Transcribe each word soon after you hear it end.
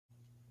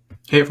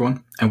Hey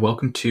everyone, and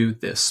welcome to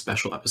this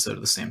special episode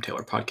of the Sam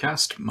Taylor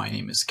Podcast. My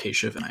name is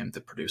Keshav and I'm the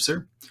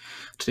producer.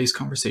 Today's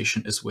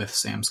conversation is with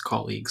Sam's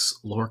colleagues,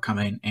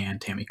 Cumming and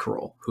Tammy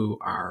Crowell, who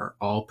are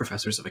all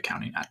professors of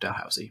accounting at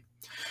Dalhousie.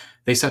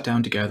 They sat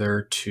down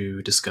together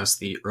to discuss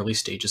the early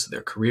stages of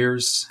their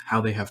careers,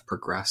 how they have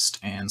progressed,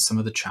 and some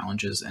of the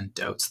challenges and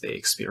doubts they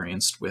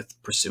experienced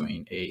with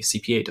pursuing a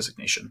CPA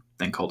designation,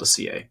 then called a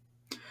CA.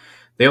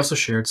 They also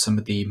shared some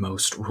of the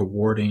most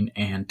rewarding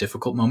and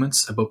difficult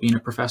moments about being a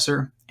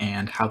professor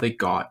and how they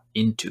got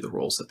into the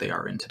roles that they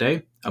are in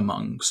today,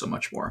 among so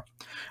much more.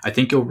 I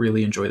think you'll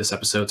really enjoy this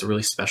episode. It's a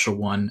really special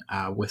one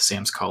with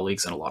Sam's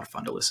colleagues and a lot of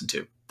fun to listen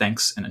to.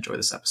 Thanks and enjoy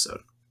this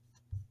episode.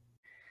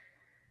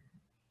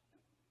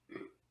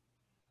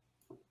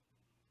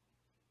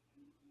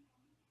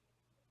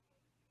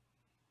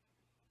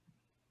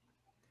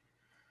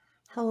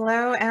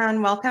 Hello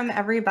and welcome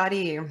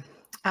everybody.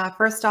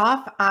 First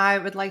off, I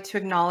would like to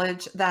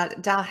acknowledge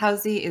that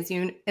Dalhousie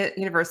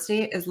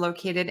University is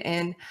located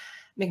in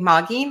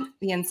Mi'kma'ki,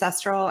 the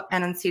ancestral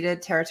and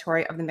unceded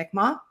territory of the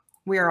Mi'kmaq.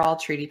 We are all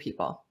treaty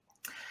people.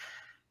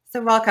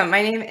 So welcome.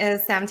 My name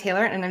is Sam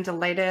Taylor and I'm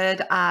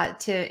delighted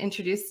to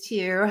introduce to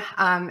you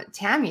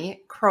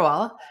Tammy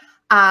Crowell.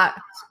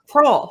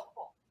 Crowell,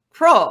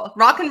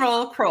 rock and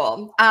roll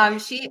Crowell.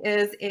 She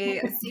is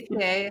a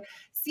CPA,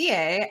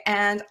 CA,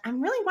 and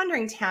I'm really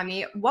wondering,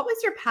 Tammy, what was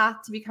your path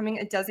to becoming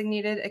a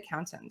designated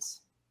accountant?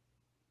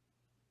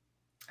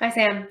 Hi,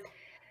 Sam.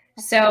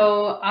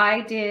 So I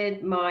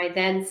did my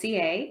then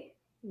CA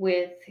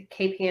with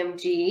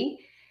KPMG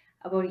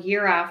about a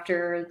year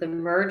after the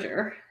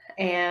merger,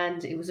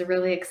 and it was a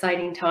really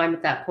exciting time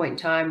at that point in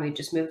time. We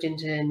just moved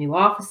into new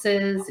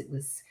offices. It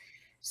was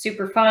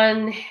super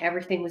fun.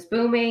 Everything was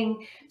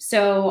booming.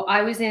 So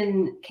I was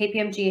in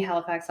KPMG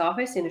Halifax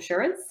office in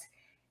assurance.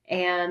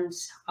 And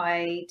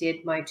I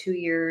did my 2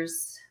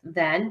 years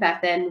then.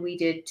 Back then we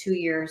did 2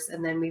 years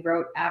and then we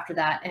wrote after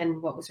that. And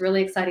what was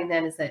really exciting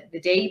then is that the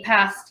day you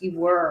passed, you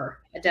were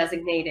a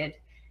designated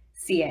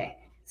CA.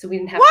 So we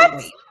didn't have to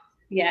wait.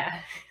 Yeah.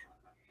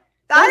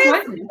 That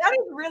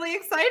is really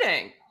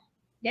exciting.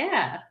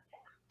 Yeah.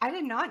 I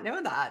did not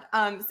know that.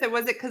 So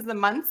was it because the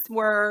months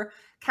were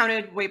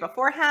counted way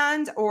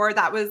beforehand, or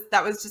that was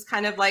just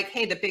kind of like,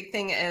 hey, the big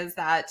thing is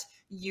that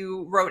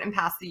you wrote and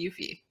passed the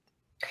UFE?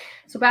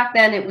 So back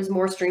then it was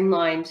more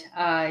streamlined.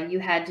 You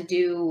had to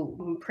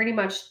do pretty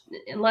much,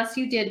 unless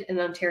you did an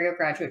Ontario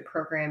graduate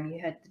program, you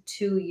had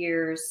 2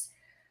 years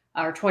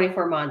or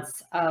 24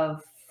 months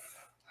of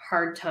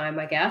hard time,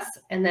 I guess.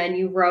 And then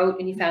you wrote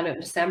and you found out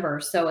in December.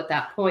 So at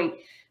that point,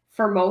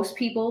 for most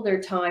people,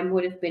 their time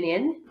would have been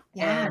in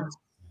and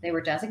they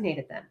were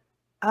designated then.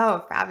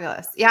 Oh,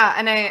 fabulous. Yeah.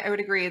 And I would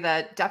agree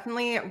that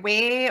definitely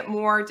way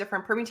more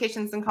different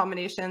permutations and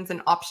combinations and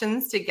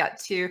options to get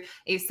to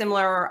a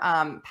similar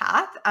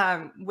path,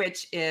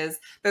 which is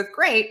both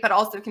great, but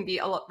also can be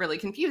really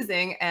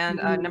confusing. And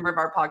a number of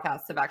our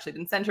podcasts have actually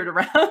been centered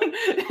around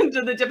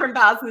into the different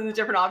paths and the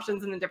different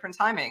options and the different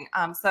timing.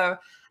 So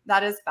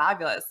that is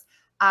fabulous.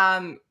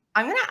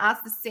 I'm going to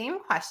ask the same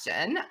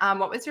question.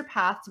 What was your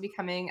path to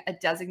becoming a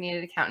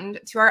designated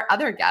accountant, to our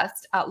other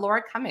guest,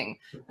 Cumming,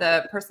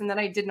 the person that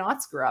I did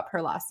not screw up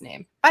her last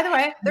name. By the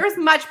way, there was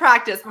much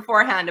practice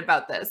beforehand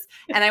about this,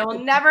 and I will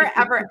never,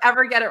 ever,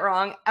 ever get it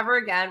wrong ever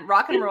again.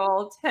 Rock and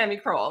roll, Tammy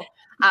Crowell.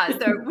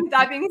 So with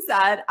that being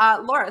said,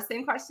 Laura,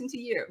 same question to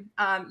you.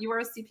 You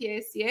were a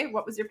CPA, CA.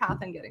 What was your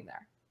path in getting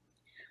there?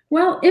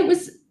 Well, it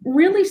was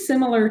really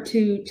similar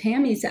to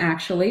Tammy's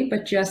actually,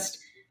 but just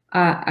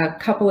a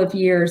couple of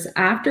years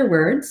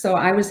afterwards. So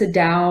I was a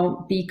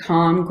Dow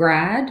BCom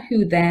grad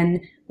who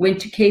then went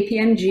to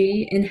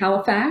KPMG in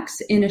Halifax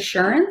in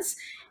assurance,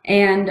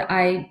 and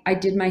I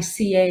did my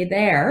CA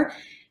there.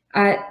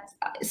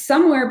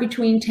 Somewhere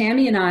between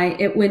Tammy and I,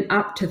 it went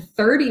up to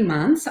 30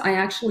 months. I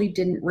actually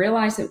didn't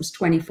realize it was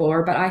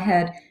 24, but I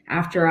had,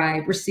 after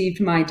I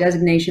received my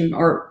designation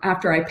or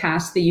after I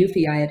passed the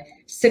UFE, I had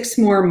 6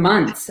 more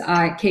months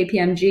at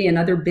KPMG,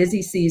 another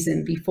busy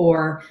season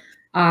before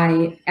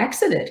I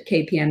exited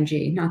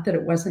KPMG. Not that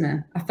it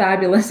wasn't a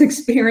fabulous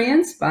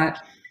experience, but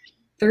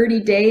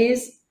 30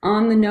 days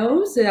on the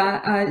nose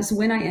is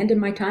when I ended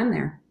my time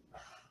there.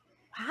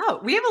 Wow,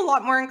 we have a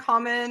lot more in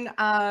common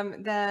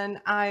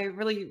than I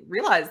really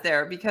realized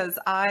there, because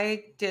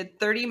I did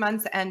 30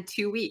 months and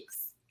 2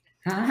 weeks.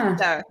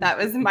 So that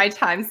was my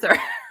time, sir.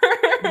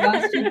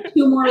 Lasted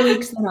 2 more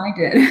weeks than I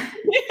did.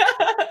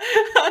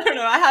 I don't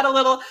know. I had a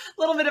little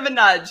bit of a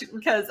nudge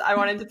because I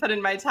wanted to put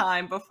in my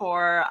time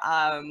before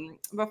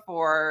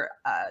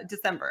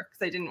December,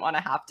 because I didn't want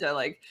to have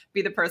to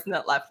be the person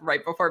that left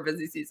right before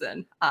busy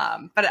season.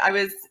 But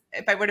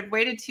if I would have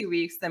waited 2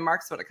 weeks, then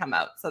marks would have come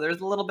out. So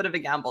there's a little bit of a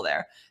gamble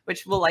there,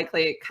 which will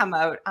likely come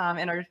out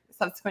in our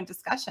subsequent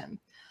discussion.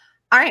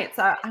 All right.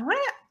 So I want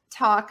to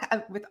talk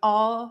with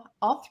all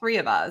 3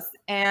 of us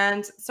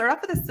and start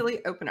off with a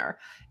silly opener.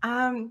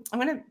 I'm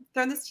going to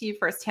throw this to you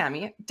first,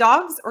 Tammy.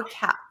 Dogs or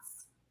cats?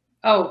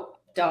 Oh,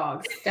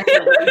 dogs,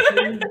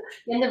 definitely.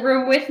 In the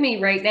room with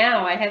me right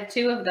now, I have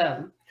 2 of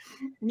them.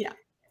 Yeah.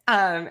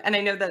 And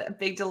I know that a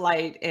big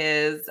delight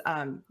is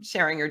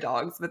sharing your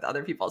dogs with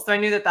other people. So I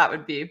knew that that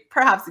would be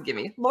perhaps a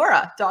gimme.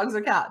 Laura, dogs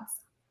or cats?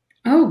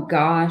 Oh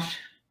gosh.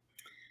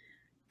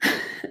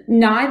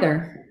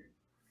 Neither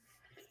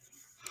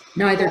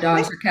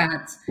dogs or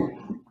cats.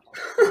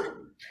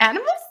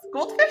 Animals?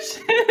 Goldfish?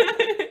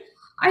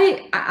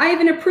 I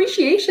have an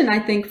appreciation, I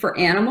think, for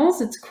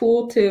animals. It's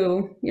cool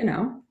to,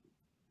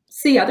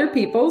 see other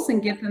people's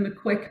and give them a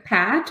quick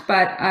pat,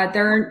 but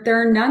there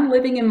are none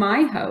living in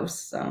my house.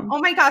 So. Oh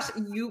my gosh,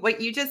 what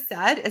you just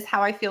said is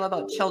how I feel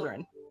about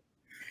children.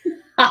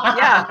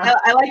 Yeah,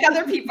 I like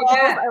other people.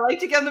 Yeah. I like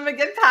to give them a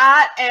good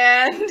pat,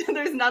 and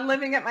there's none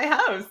living at my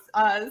house.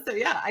 So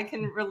yeah, I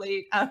can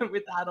relate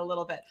with that a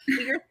little bit.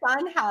 So your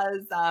son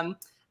has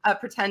a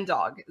pretend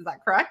dog, is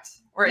that correct?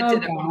 Or it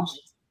did at one point?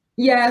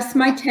 Yes,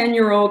 my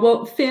 10-year-old.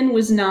 Well, Finn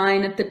was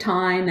 9 at the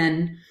time,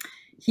 and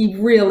he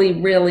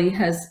really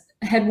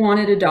had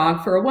wanted a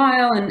dog for a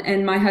while.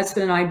 And my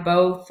husband and I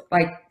both,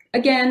 like,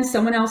 again,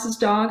 someone else's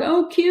dog.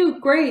 Oh, cute,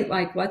 great.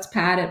 Like, let's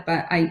pat it.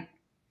 But I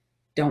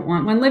don't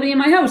want one living in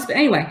my house. But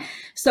anyway,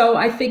 so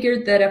I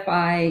figured that if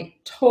I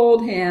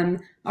told him,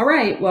 all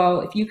right,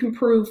 well, if you can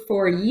prove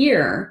for a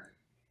year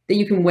that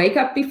you can wake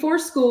up before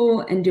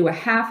school and do a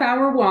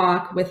half-hour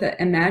walk with an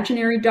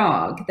imaginary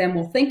dog, then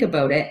we'll think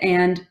about it.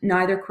 And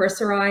neither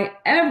Chris or I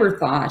ever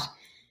thought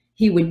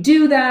he would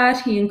do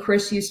that. He and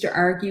Chris used to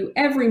argue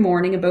every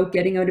morning about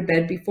getting out of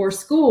bed before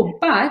school,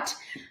 but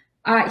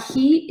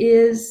he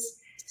is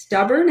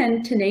stubborn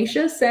and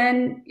tenacious,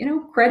 and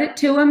credit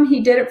to him, he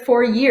did it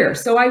for a year.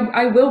 So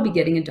I will be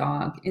getting a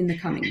dog in the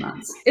coming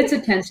months. It's a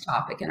tense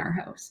topic in our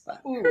house.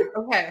 But. Ooh,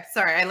 okay,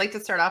 sorry, I like to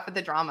start off with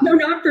the drama. No,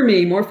 not for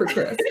me, more for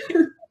Chris.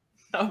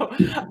 All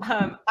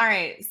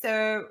right.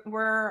 So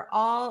we're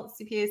all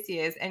CPAs,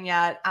 CAs, and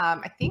yet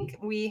I think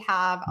we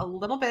have a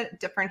little bit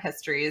different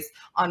histories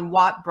on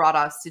what brought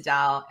us to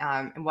Dal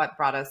and what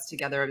brought us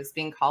together as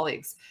being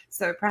colleagues.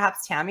 So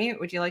perhaps Tammy,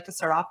 would you like to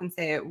start off and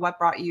say what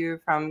brought you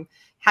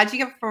how'd you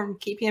get from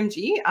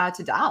KPMG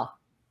to Dal?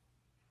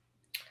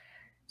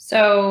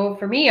 So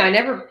for me, I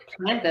never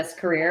planned this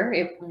career.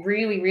 It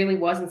really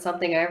wasn't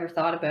something I ever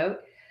thought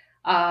about.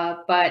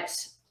 But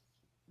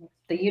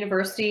the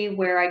university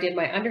where I did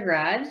my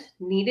undergrad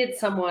needed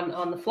someone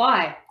on the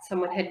fly.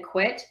 Someone had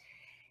quit,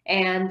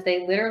 and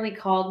they literally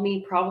called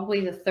me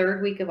probably the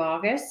 3rd week of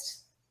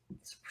August.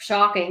 It's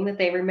shocking that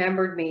they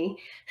remembered me.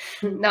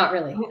 Not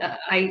really.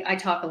 I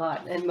talk a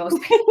lot, and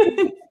most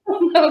people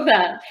know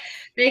that.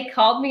 They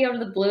called me out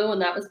of the blue,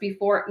 and that was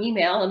before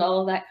email and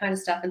all of that kind of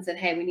stuff, and said,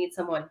 hey, we need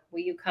someone. Will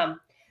you come?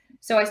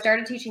 So I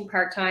started teaching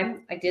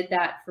part-time. I did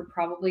that for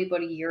probably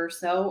about a year or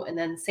so, and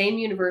then the same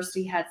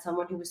university had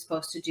someone who was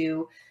supposed to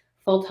do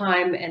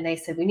full-time, and they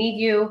said, we need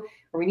you,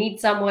 or we need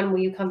someone, will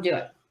you come do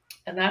it?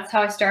 And that's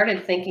how I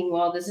started thinking,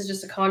 well, this is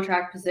just a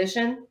contract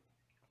position.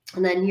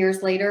 And then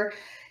years later,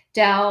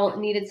 Dal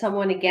needed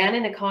someone again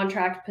in a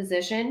contract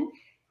position.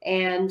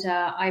 And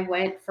I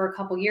went for a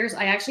couple years.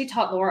 I actually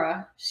taught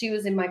Laura. She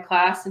was in my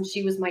class and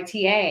she was my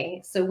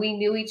TA. So we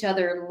knew each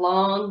other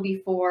long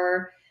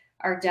before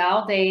our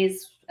Dal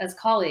days as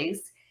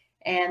colleagues.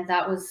 And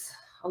that was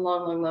a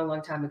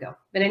long time ago.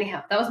 But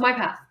anyhow, that was my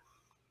path.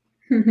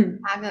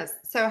 Fabulous.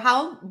 So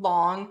how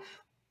long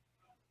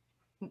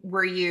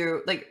were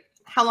you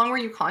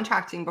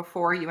contracting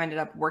before you ended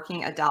up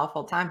working at Dal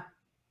full time?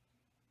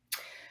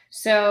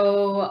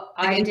 So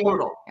I did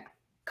total.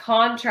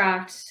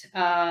 contract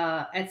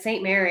at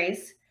St.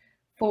 Mary's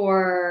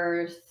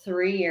for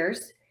 3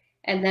 years.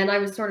 And then I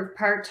was sort of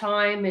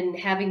part-time and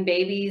having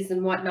babies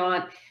and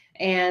whatnot.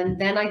 And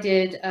then I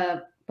did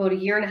about a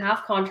 1.5-year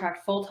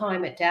contract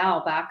full-time at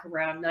Dal back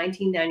around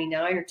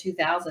 1999 or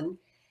 2000.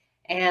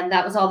 And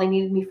that was all they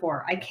needed me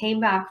for. I came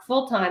back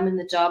full-time in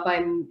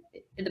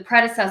the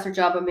predecessor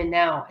job I'm in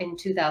now in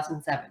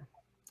 2007.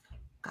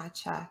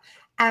 Gotcha.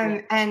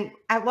 And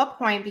at what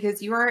point,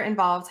 because you were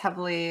involved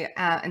heavily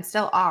and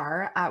still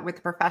are with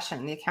the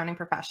profession, the accounting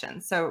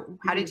profession. So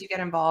how did you get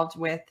involved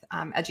with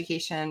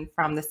education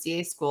from the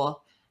CA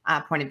school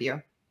point of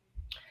view?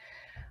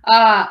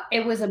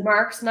 It was a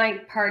Mark's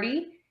night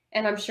party,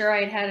 and I'm sure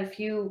I had a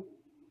few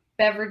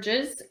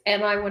beverages,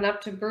 and I went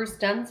up to Bruce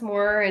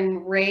Dunsmore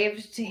and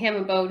raved to him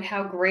about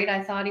how great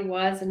I thought he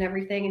was and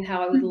everything, and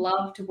how I would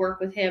love to work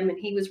with him. And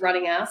he was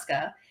running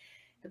ASCA,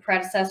 the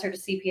predecessor to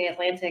CPA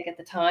Atlantic at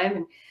the time.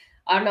 And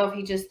I don't know if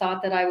he just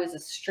thought that I was a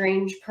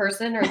strange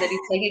person or that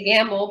he'd take a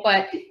gamble,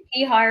 but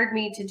he hired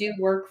me to do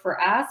work for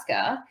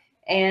ASCA,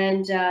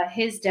 and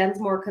his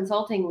Densmore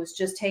Consulting was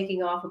just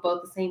taking off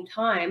about the same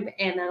time.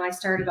 And then I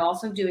started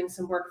also doing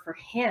some work for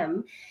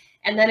him,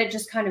 and then it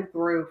just kind of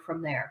grew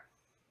from there.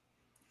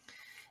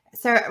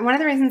 So one of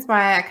the reasons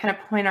why I kind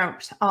of point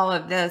out all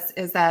of this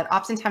is that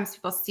oftentimes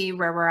people see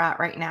where we're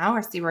at right now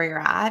or see where you're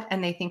at,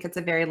 and they think it's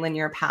a very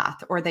linear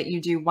path, or that you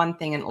do one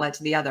thing and it led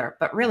to the other.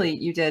 But really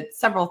you did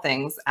several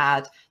things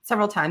at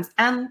several times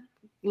and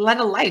led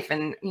a life,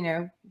 and,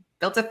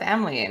 built a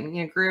family,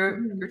 and,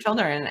 grew your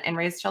children and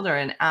raised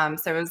children.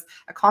 So it was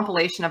a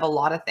compilation of a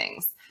lot of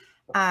things.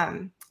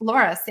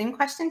 Laura, same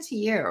question to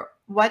you.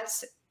 What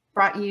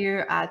brought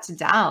you to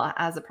Dal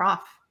as a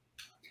prof?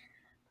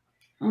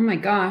 Oh my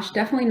gosh,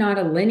 definitely not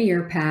a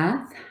linear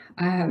path.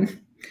 Um,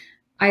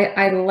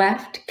 I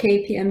left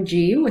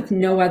KPMG with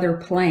no other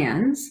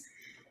plans.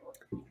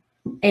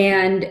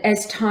 And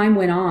as time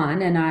went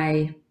on, and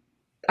I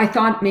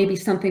thought maybe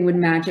something would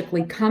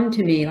magically come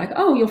to me, like,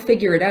 oh, you'll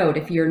figure it out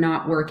if you're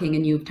not working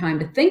and you have time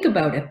to think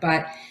about it.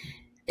 But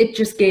it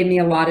just gave me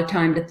a lot of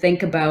time to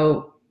think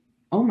about,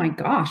 oh my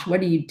gosh,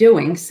 what are you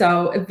doing?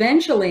 So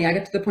eventually I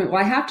got to the point,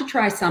 well, I have to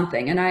try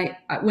something. And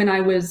when I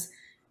was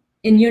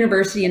in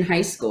university and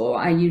high school,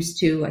 I used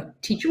to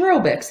like teach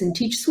aerobics and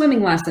teach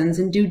swimming lessons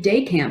and do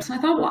day camps. And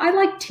I thought, well, I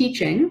like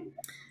teaching.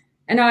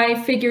 And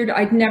I figured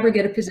I'd never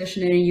get a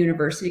position in a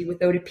university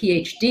without a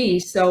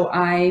PhD. So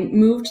I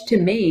moved to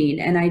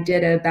Maine and I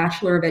did a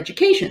Bachelor of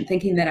Education,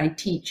 thinking that I'd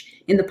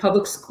teach in the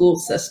public school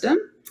system.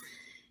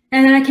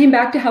 And then I came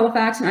back to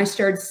Halifax and I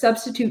started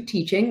substitute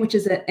teaching, which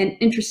is an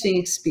interesting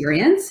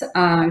experience.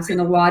 I was in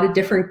a lot of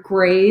different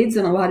grades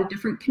and a lot of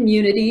different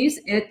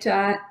communities.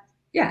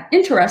 Yeah,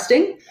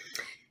 interesting.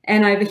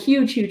 And I have a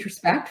huge, huge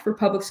respect for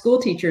public school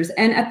teachers.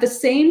 And at the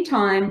same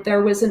time,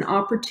 there was an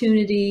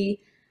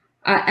opportunity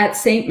at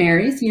St.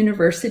 Mary's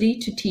University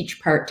to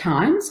teach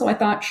part-time. So I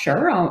thought,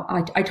 sure,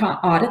 I taught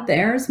audit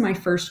there as my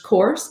first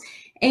course.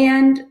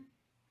 And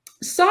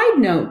side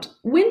note,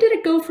 when did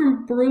it go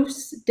from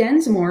Bruce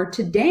Densmore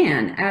to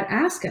Dan at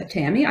ASCA,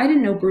 Tammy? I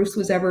didn't know Bruce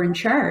was ever in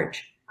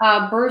charge.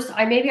 Bruce,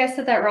 maybe I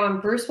said that wrong.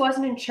 Bruce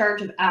wasn't in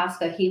charge of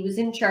ASCA. He was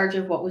in charge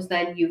of what was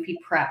then UP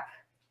Prep.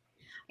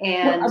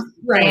 And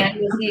right. Dan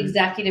was the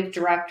executive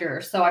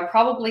director. So I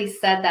probably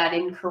said that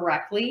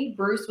incorrectly.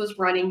 Bruce was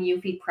running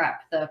UP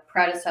Prep, the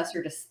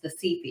predecessor to the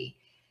CP.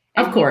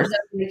 And of course.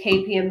 He was at the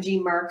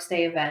KPMG Marks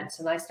Day events,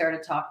 and I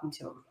started talking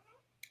to him.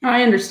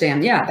 I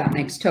understand. Yeah, that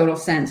makes total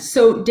sense.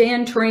 So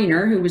Dan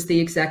Trainer, who was the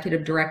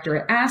executive director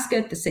at ASCA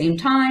at the same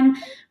time,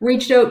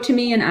 reached out to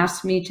me and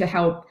asked me to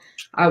help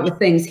with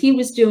things he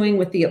was doing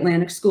with the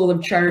Atlantic School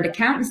of Chartered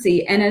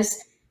Accountancy. And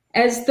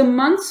as the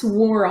months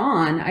wore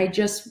on, I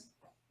just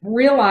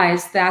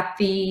realized that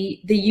the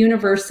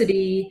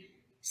university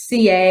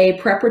CA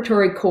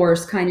preparatory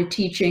course kind of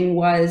teaching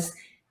was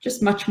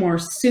just much more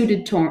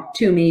suited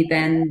to me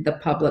than the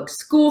public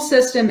school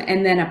system.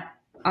 And then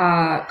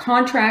a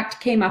contract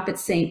came up at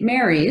St.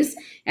 Mary's,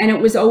 and it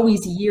was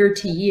always year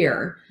to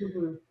year.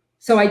 Mm-hmm.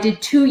 So I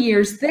did 2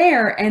 years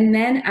there. And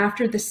then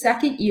after the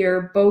second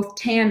year, both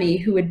Tammy,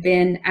 who had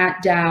been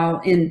at Dow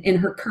in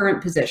her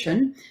current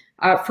position,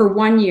 for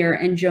 1 year,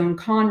 and Joan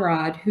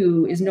Conrad,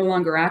 who is no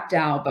longer at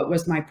Dow, but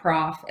was my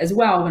prof as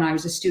well when I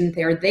was a student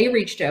there, they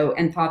reached out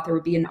and thought there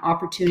would be an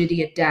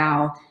opportunity at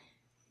Dow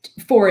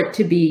for it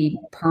to be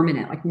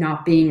permanent, like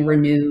not being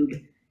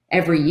renewed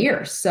every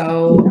year.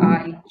 So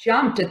I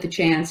jumped at the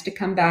chance to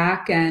come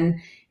back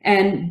and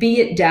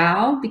be at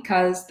Dow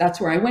because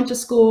that's where I went to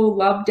school,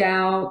 loved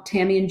Dow.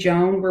 Tammy and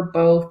Joan were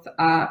both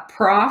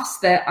profs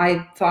that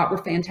I thought were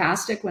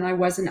fantastic when I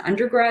was an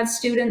undergrad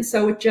student.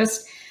 So it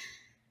just,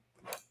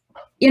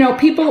 you know,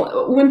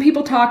 when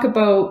people talk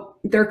about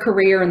their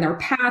career and their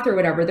path or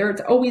whatever,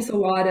 there's always a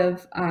lot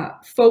of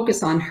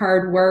focus on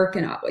hard work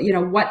and, you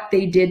know, what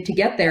they did to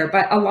get there.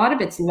 But a lot of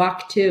it's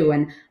luck too.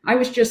 And I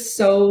was just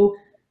so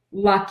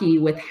lucky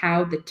with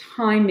how the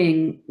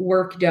timing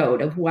worked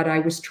out of what I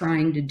was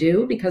trying to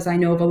do, because I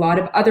know of a lot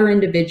of other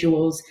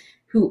individuals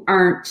who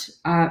aren't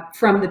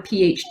from the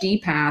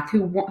PhD path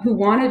who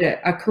wanted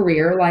a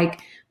career like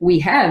we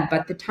have,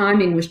 but the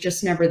timing was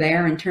just never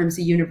there in terms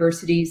of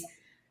universities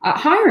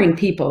hiring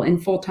people in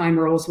full-time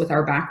roles with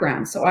our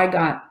background. So I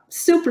got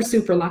super,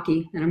 super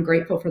lucky, and I'm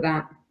grateful for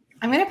that.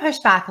 I'm going to push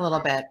back a little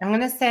bit. I'm going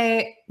to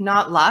say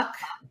not luck.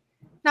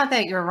 Not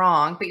that you're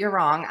wrong, but you're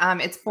wrong.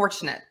 It's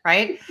fortunate,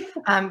 right?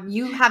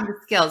 You have the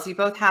skills. You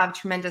both have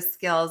tremendous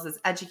skills as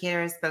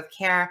educators, both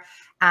care,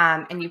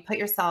 and you put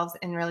yourselves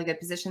in really good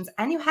positions.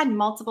 And you had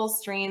multiple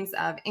streams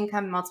of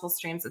income, multiple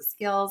streams of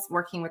skills,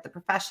 working with the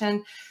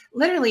profession.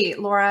 Literally,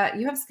 Laura,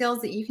 you have skills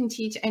that you can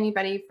teach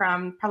anybody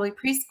from probably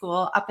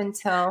preschool up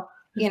until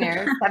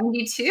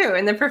 72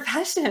 in the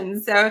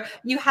profession. So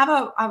you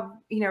have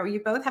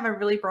you both have a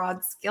really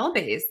broad skill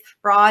base,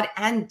 broad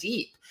and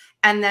deep.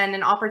 And then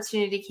an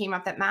opportunity came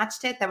up that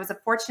matched it. That was a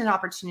fortunate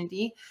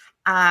opportunity.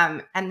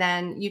 And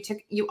then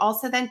you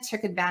also then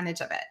took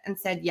advantage of it and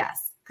said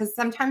yes. Because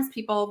sometimes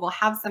people will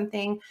have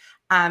something,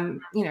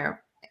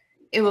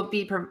 it'll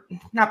be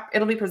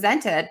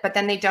presented, but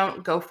then they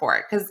don't go for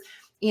it. Because,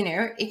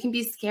 it can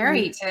be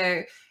scary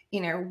to,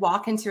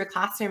 walk into a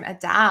classroom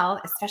at Dow,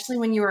 especially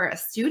when you were a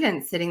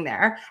student sitting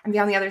there, and be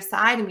on the other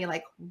side and be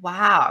like,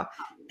 wow.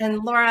 And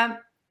Laura,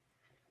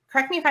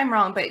 correct me if I'm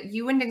wrong, but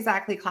you wouldn't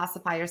exactly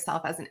classify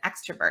yourself as an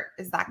extrovert.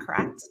 Is that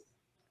correct?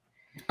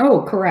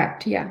 Oh,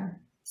 correct. Yeah.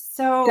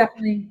 So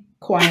definitely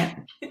quiet.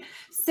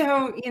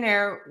 So,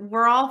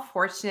 we're all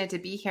fortunate to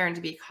be here and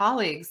to be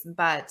colleagues,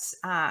 but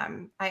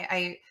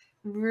I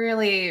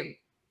really,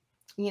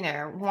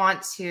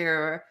 want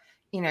to,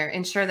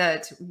 ensure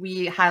that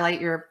we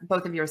highlight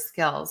both of your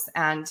skills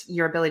and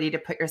your ability to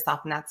put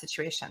yourself in that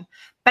situation.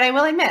 But I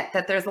will admit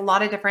that there's a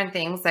lot of different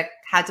things that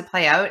had to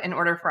play out in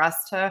order for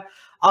us to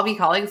all be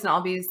colleagues and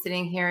all be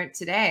sitting here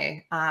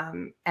today.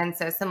 And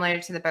so similar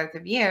to the both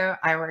of you,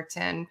 I worked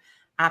in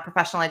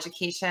professional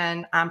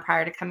education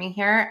prior to coming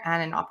here,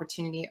 and an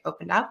opportunity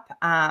opened up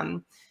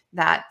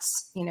that,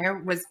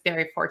 was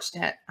very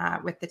fortunate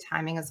with the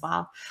timing as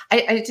well.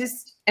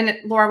 And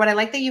Laura, what I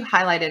like that you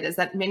highlighted is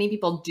that many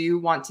people do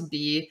want to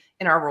be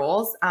in our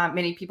roles.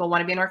 Many people want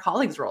to be in our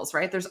colleagues' roles,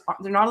 right? There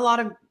are not a lot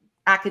of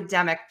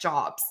academic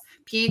jobs,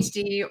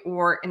 PhD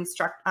or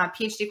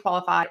PhD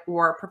qualified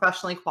or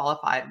professionally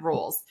qualified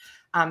roles.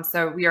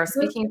 So we are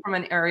speaking from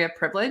an area of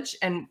privilege,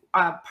 and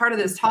part of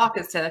this talk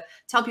is to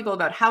tell people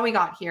about how we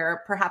got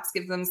here, perhaps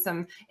give them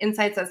some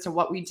insights as to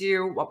what we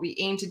do, what we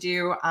aim to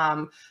do,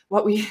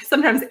 what we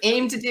sometimes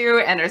aim to do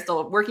and are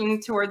still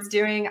working towards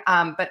doing,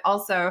 but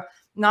also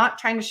not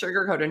trying to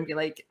sugarcoat and be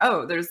like,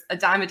 oh, there's a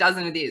dime a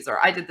dozen of these,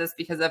 or I did this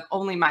because of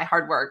only my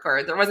hard work,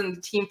 or there wasn't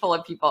a team full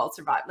of people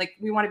survive. Like,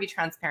 we want to be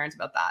transparent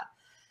about that.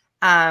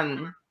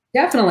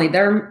 Definitely.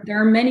 There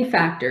are many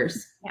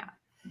factors. Yeah.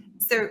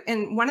 So,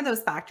 and one of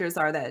those factors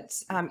are that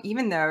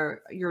even though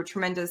your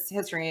tremendous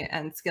history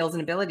and skills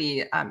and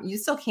ability, you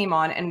still came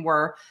on and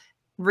were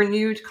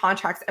renewed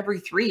contracts every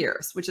 3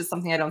 years, which is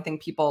something I don't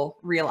think people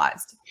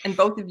realized. And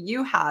both of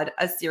you had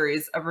a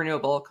series of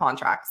renewable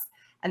contracts.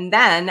 And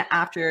then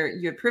after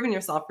you had proven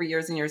yourself for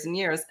years and years and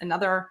years,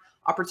 another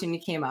opportunity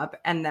came up,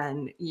 and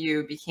then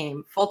you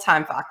became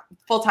full-time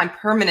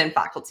permanent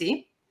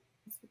faculty,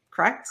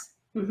 correct?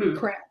 Mm-hmm.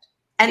 Correct.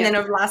 And then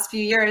over the last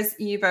few years,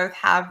 you both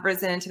have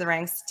risen into the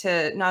ranks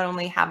to not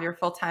only have your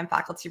full-time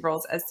faculty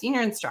roles as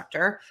senior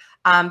instructor,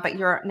 but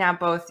you're now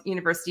both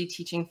university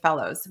teaching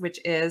fellows, which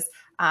is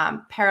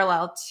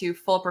parallel to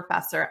full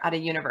professor at a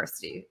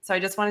university. So I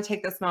just want to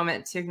take this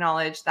moment to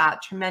acknowledge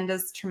that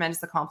tremendous,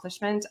 tremendous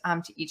accomplishment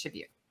to each of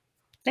you.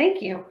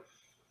 Thank you.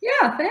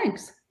 Yeah,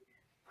 thanks.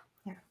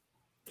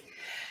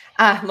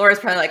 Laura's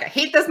probably like, I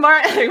hate this,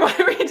 Mart. What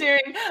are we doing?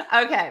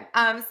 Okay.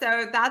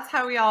 So that's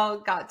how we all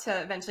got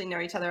to eventually know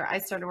each other. I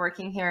started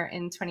working here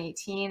in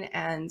 2018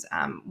 and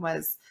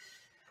was,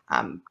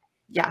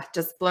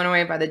 just blown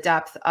away by the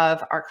depth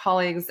of our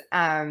colleagues.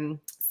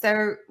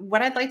 So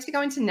what I'd like to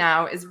go into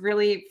now is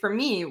really, for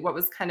me, what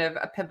was kind of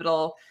a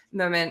pivotal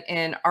moment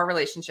in our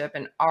relationship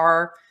and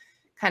our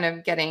kind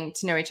of getting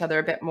to know each other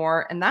a bit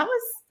more. And that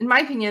was, in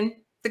my opinion,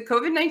 the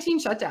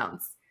COVID-19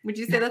 shutdowns. Would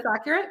you say that's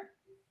accurate?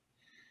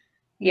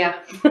 Yeah,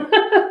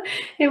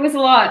 it was a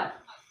lot.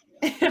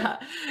 Yeah.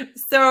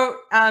 So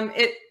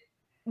it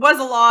was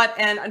a lot.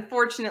 And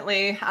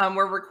unfortunately,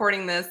 we're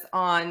recording this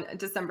on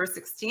December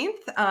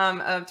 16th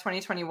of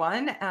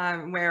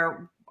 2021,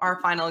 where our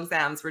final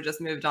exams were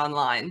just moved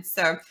online.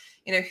 So,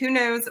 who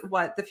knows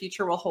what the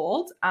future will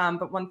hold.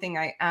 But one thing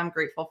I am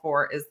grateful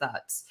for is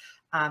that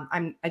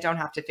I don't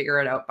have to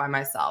figure it out by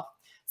myself.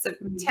 So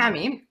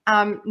Tammy,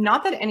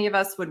 not that any of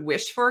us would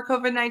wish for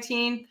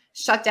COVID-19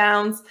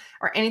 shutdowns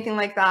or anything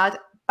like that,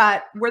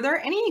 but were there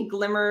any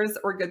glimmers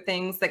or good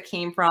things that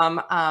came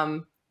from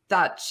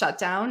that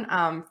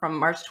shutdown from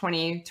March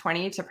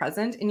 2020 to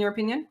present, in your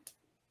opinion?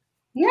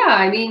 Yeah,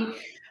 I mean,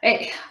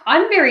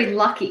 I'm very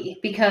lucky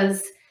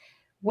because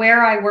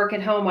where I work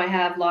at home, I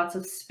have lots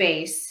of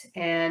space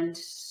and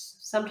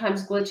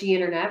sometimes glitchy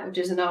internet, which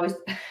isn't always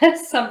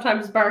best,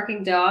 sometimes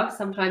barking dogs,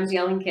 sometimes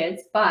yelling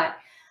kids. But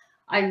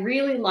I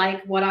really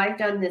like what I've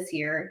done this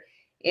year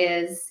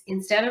is,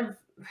 instead of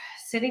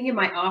sitting in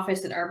my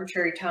office at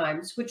arbitrary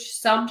times, which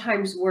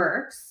sometimes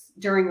works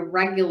during a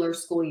regular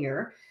school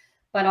year,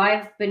 but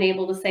I've been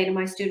able to say to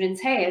my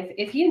students, hey,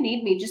 if you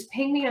need me, just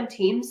ping me on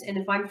Teams, and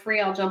if I'm free,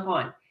 I'll jump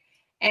on.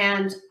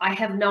 And I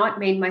have not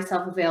made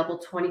myself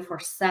available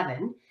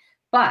 24/7,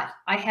 but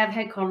I have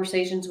had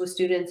conversations with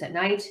students at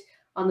night,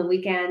 on the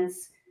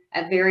weekends,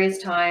 at various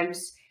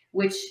times,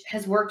 which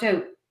has worked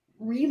out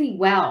really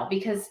well.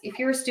 Because if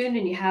you're a student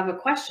and you have a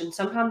question,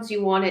 sometimes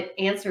you want it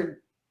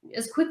answered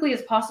as quickly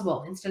as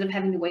possible instead of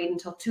having to wait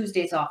until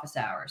Tuesday's office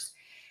hours.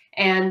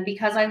 And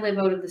because I live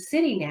out of the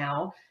city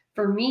now,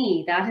 for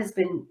me, that has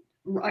been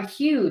a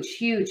huge,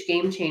 huge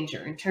game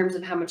changer in terms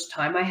of how much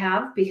time I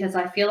have, because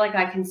I feel like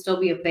I can still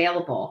be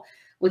available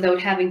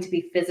without having to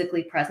be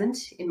physically present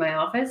in my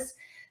office.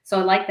 So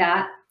I like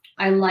that.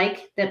 I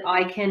like that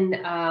I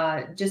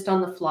can just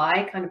on the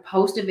fly kind of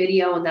post a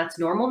video, and that's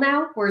normal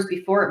now. Whereas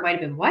before it might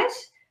have been, what?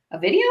 A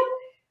video?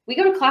 We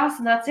go to class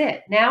and that's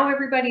it. Now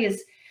everybody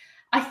is,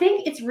 I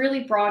think it's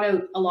really brought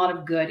out a lot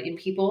of good in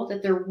people,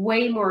 that they're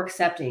way more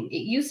accepting. It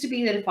used to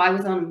be that if I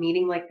was on a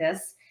meeting like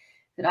this,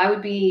 that I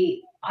would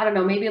be, I don't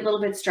know, maybe a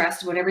little bit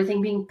stressed about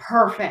everything being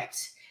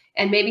perfect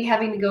and maybe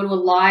having to go to a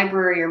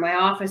library or my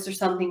office or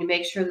something to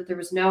make sure that there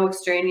was no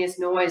extraneous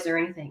noise or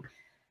anything.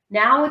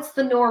 Now it's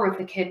the norm if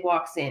a kid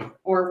walks in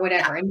or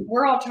whatever. And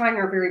we're all trying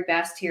our very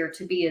best here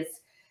to be as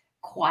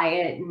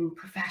quiet and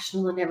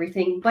professional and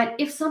everything. But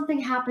if something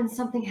happens,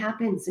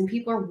 and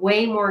people are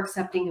way more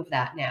accepting of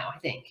that now, I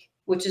think,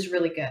 which is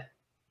really good.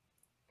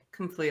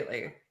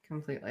 Completely.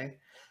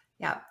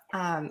 Yeah.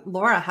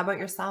 Laura, how about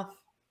yourself?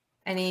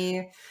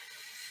 Any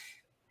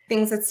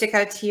things that stick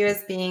out to you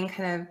as being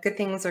kind of good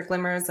things or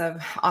glimmers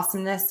of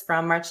awesomeness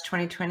from March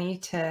 2020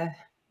 to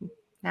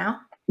now?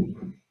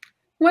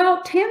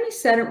 Well, Tammy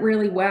said it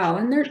really well,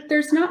 and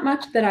there's not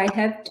much that I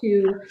have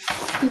to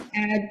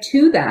add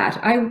to that.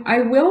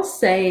 I will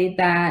say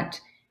that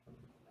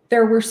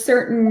there were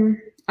certain,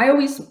 I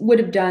always would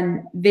have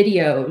done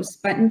videos,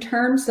 but in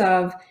terms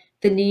of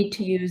the need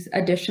to use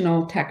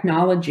additional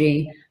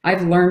technology,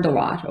 I've learned a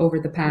lot over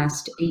the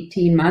past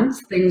 18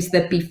 months, things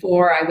that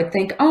before I would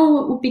think,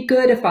 oh, it would be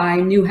good if I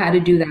knew how to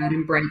do that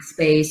in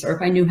Brightspace, or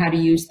if I knew how to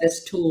use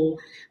this tool,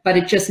 but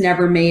it just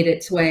never made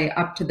its way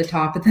up to the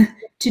top of the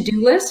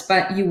to-do list.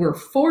 But you were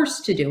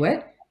forced to do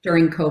it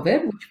during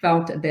COVID, which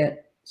felt a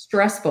bit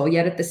stressful,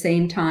 yet at the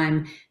same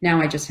time,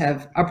 now I just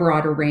have a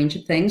broader range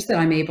of things that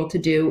I'm able to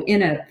do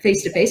in a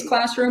face-to-face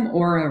classroom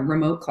or a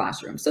remote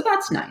classroom. So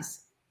that's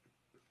nice.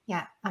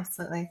 Yeah,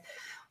 absolutely.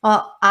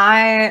 Well,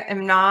 I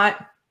am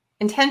not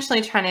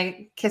intentionally trying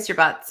to kiss your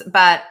butts,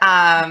 but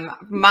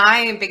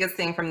my biggest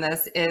thing from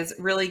this is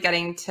really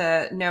getting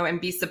to know and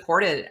be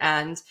supported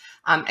and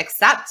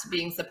accept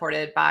being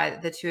supported by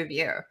the two of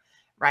you.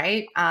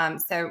 Right.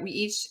 So we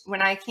each,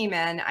 when I came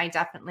in, I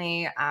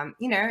definitely,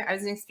 you know, I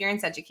was an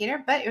experienced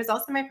educator, but it was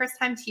also my first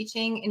time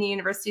teaching in a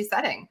university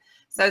setting.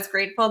 So I was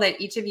grateful that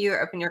each of you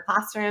opened your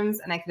classrooms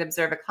and I could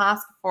observe a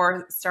class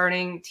before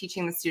starting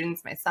teaching the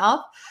students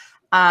myself.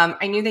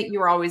 I knew that you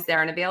were always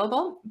there and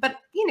available, but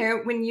you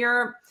know, when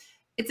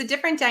it's a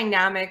different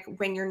dynamic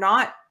when you're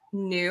not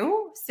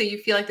new. So you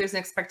feel like there's an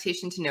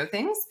expectation to know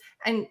things,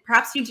 and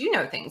perhaps you do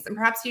know things, and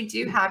perhaps you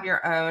do have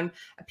your own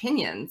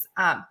opinions.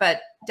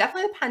 But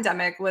definitely the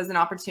pandemic was an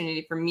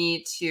opportunity for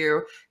me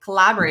to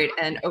collaborate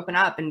and open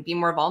up and be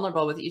more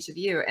vulnerable with each of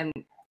you. And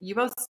you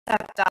both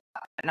stepped up,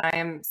 and I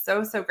am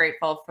so, so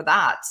grateful for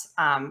that,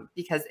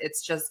 because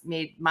it's just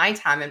made my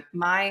time and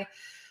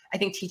I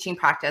think, teaching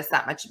practice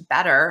that much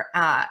better.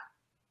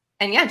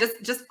 And yeah,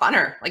 just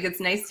funner. Like,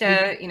 it's nice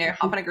to, you know,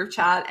 hop on a group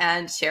chat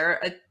and share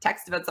a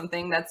text about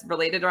something that's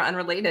related or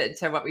unrelated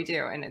to what we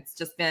do. And it's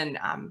just been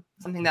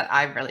something that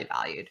I've really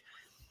valued.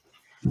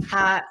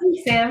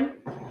 Thanks, Sam.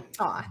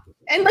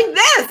 And like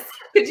this,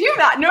 could you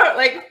imagine, not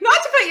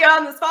to put you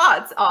on the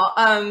spot,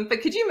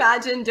 but could you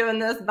imagine doing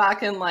this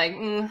back in like,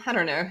 I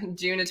don't know,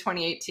 June of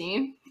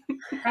 2018?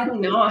 Probably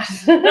not.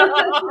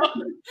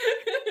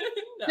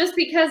 Just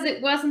because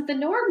it wasn't the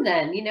norm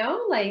then, you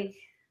know, like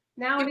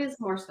now it is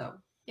more so.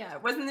 Yeah,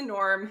 it wasn't the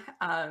norm.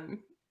 And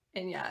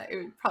yeah, it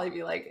would probably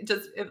be like,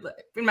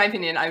 in my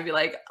opinion, I would be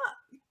like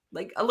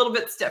a little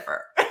bit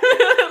stiffer.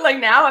 Like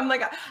now I'm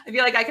like, I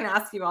feel like I can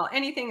ask you all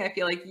anything. I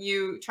feel like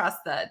you trust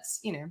that,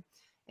 you know,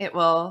 it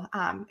will,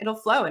 it'll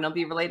flow and it'll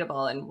be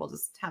relatable and we'll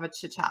just have a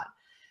chit chat.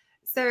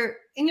 So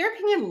in your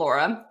opinion,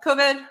 Laura,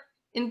 COVID,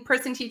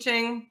 in-person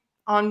teaching,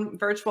 on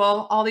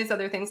virtual, all these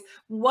other things,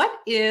 what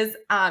is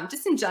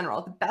just in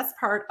general the best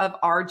part of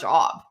our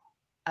job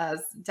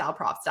as Dal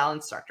profs, Dal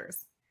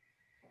instructors?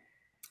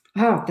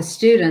 Oh, the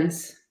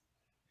students.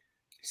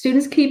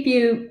 Students keep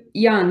you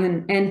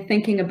young and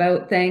thinking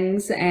about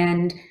things,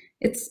 and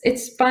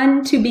it's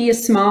fun to be a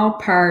small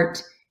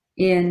part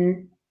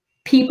in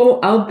people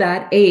of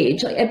that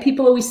age. Like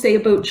people always say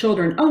about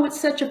children, oh, it's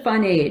such a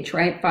fun age,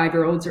 right?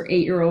 5-year-olds or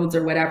 8-year-olds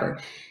or whatever.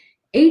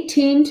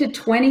 18 to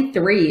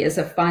 23 is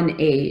a fun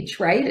age,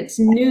 right? It's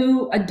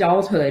new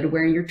adulthood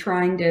where you're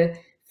trying to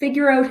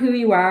figure out who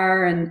you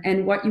are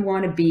and what you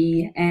want to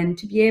be, and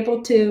to be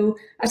able to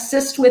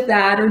assist with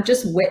that or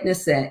just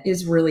witness it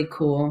is really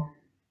cool.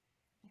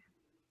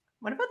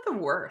 What about the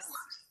worst?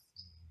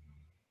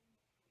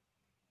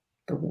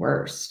 The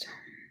worst.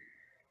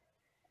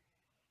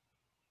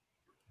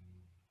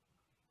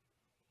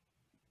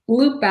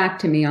 Loop back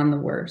to me on the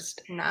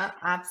worst. No,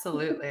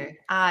 absolutely.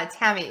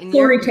 Tammy.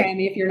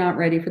 Tammy, if you're not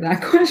ready for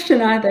that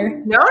question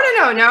either. No.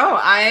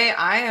 I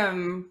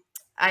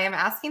am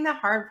asking the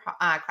hard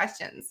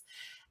questions.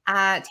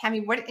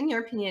 Tammy, what in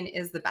your opinion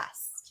is the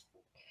best?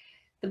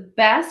 The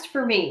best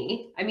for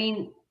me, I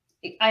mean,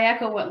 I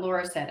echo what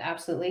Laura said,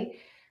 absolutely.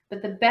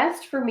 But the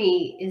best for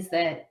me is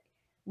that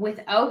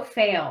without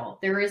fail,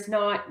 there is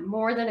not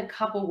more than a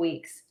couple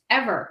weeks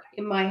ever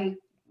in my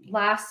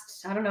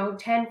last, I don't know,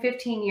 10,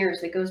 15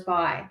 years that goes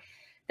by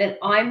that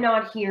I'm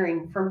not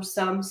hearing from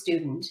some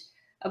student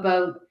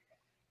about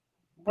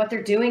what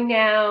they're doing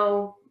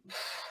now,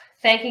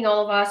 thanking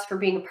all of us for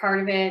being a part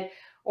of it.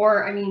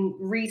 Or, I mean,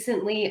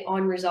 recently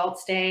on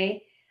results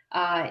day,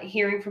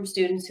 hearing from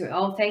students who,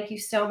 oh, thank you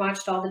so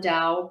much to all the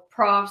Dal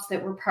profs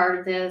that were part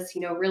of this,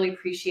 you know, really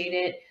appreciate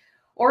it.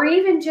 Or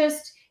even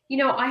just, you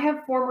know, I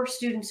have former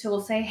students who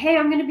will say, hey,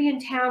 I'm going to be in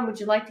town.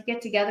 Would you like to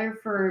get together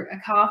for a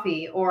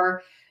coffee?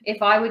 Or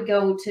if I would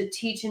go to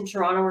teach in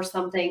Toronto or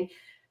something,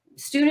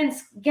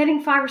 students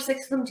getting 5 or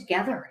 6 of them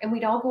together and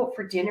we'd all go out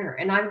for dinner.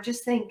 And I would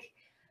just think,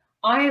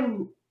 I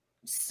am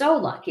so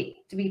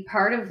lucky to be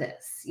part of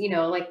this. You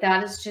know, like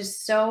that is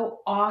just so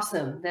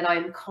awesome that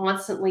I'm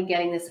constantly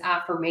getting this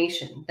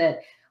affirmation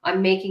that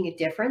I'm making a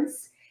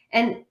difference.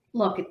 And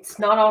look, it's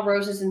not all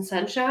roses and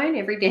sunshine.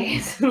 Every day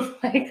is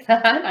like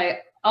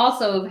that.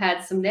 also have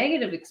had some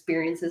negative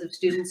experiences of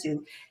students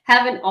who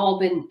haven't all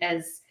been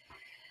as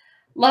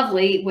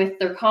lovely with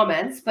their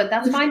comments, but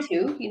that's fine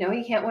too. You know,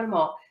 you can't win them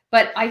all.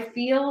 But I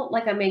feel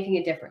like I'm making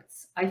a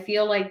difference. I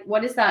feel like,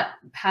 what is that?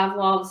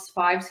 Pavlov's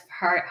 5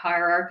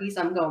 hierarchies.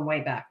 I'm going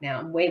way back now.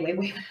 I'm way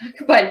back.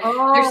 But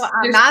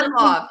there's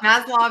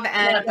Maslow,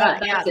 and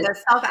the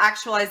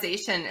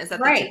self-actualization is at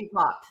the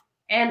top.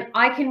 And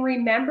I can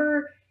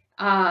remember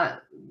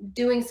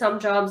doing some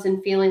jobs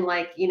and feeling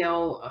like, you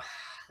know,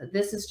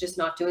 this is just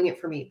not doing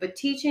it for me. But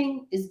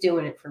teaching is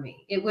doing it for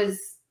me. It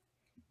was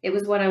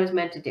what I was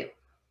meant to do.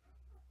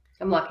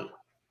 I'm lucky.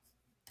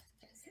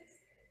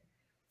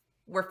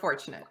 We're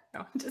fortunate.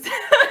 No, just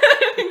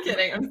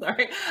kidding. I'm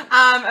sorry.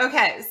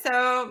 Okay.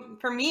 So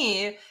for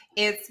me,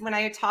 it's when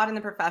I taught in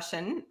the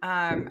profession,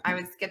 I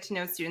would get to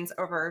know students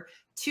over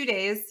 2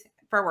 days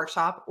for a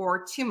workshop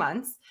or 2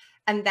 months.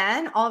 And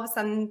then all of a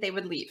sudden they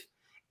would leave.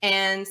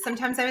 And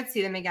sometimes I would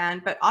see them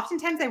again, but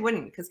oftentimes I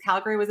wouldn't, because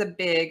Calgary was a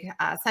big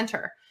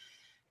center.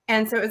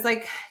 And so it was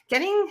like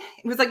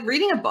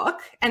reading a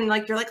book, and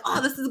like, you're like,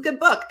 oh, this is a good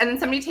book. And then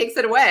somebody takes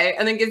it away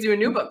and then gives you a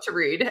new book to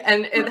read.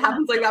 And it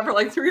happens like that for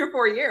like 3 or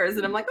 4 years.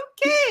 And I'm like,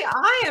 okay,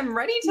 I am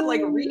ready to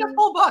like read a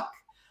full book.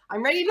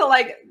 I'm ready to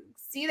like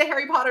see the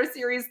Harry Potter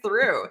series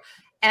through.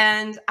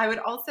 And I would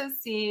also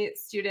see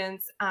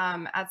students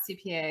at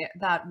CPA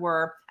that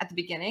were at the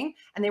beginning,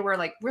 and they were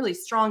like really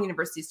strong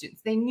university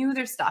students. They knew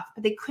their stuff,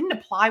 but they couldn't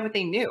apply what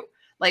they knew.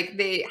 Like,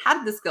 they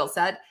had the skill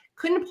set,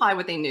 couldn't apply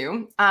what they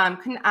knew,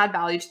 couldn't add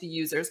value to the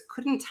users,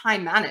 couldn't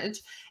time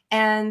manage,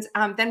 and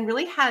then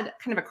really had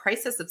kind of a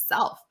crisis of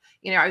self.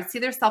 You know, I would see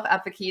their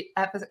self-efficacy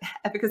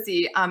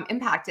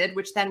impacted,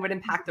 which then would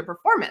impact their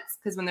performance,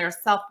 because when they're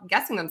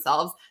self-guessing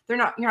themselves, you're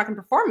not going to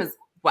perform as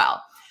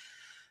well.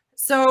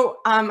 So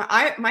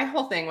my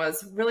whole thing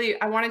was really,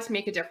 I wanted to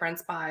make a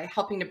difference by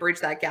helping to bridge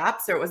that gap.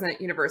 So it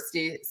wasn't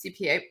university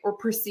CPA or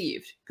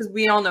perceived, because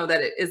we all know that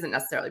it isn't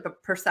necessarily,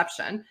 but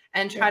perception,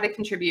 and try to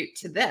contribute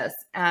to this.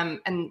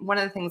 And one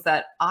of the things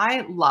that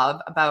I love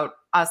about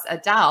us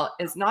at Dal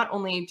is not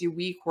only do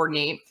we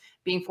coordinate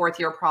being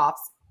 4th-year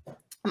profs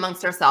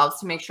amongst ourselves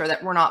to make sure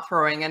that we're not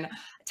throwing in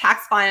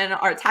tax final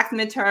or tax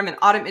midterm and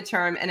audit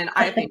midterm and an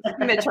IFA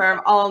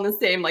midterm all in the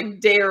same like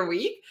day or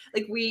week.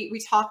 Like, we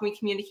talk, we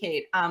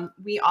communicate.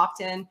 We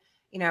often,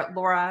 you know,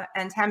 Laura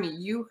and Tammy,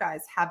 you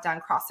guys have done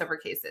crossover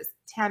cases.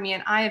 Tammy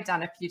and I have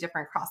done a few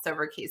different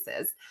crossover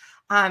cases.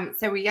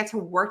 So we get to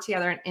work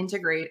together and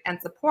integrate and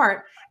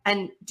support.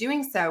 And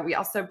doing so, we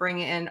also bring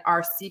in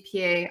our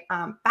CPA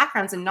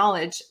backgrounds and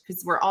knowledge,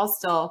 because we're all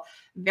still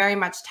very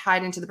much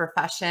tied into the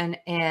profession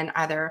in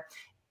either,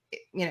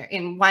 you know,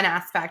 in one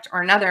aspect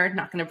or another.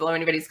 Not going to blow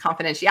anybody's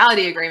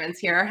confidentiality agreements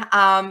here,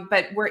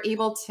 but we're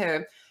able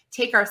to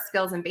take our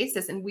skills and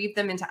basis and weave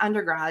them into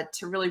undergrad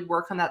to really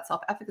work on that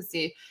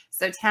self-efficacy.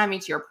 So Tammy,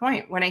 to your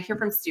point, when I hear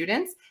from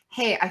students,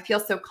 hey, I feel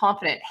so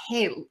confident.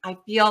 Hey, I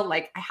feel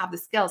like I have the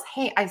skills.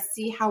 Hey, I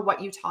see how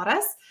what you taught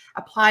us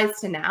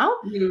applies to now.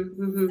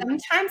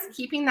 Sometimes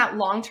keeping that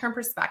long-term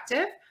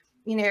perspective,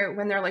 you know,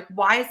 when they're like,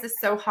 why is this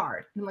so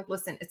hard? And I'm like,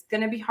 listen, it's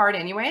going to be hard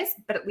anyways,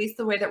 but at least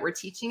the way that we're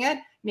teaching it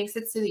makes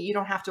it so that you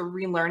don't have to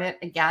relearn it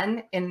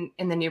again in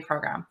the new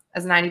program,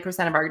 as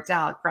 90% of our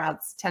Dal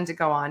grads tend to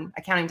go on,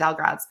 accounting Dal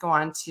grads go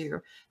on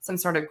to some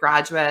sort of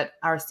graduate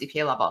or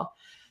CPA level.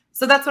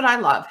 So that's what I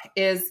love,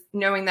 is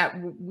knowing that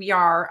we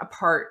are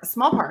a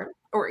small part,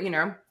 or, you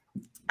know,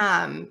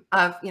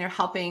 of, you know,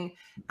 helping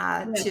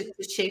to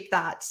shape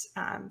that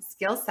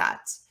skill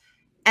set.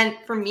 And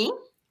for me,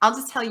 I'll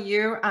just tell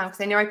you,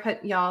 because I know I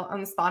put y'all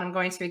on the spot, I'm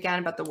going to again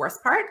about the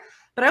worst part,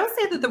 but I will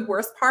say that the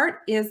worst part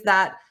is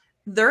that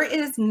there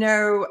is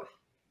no,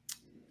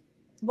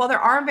 well, there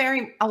are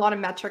a lot of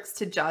metrics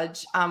to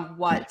judge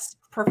what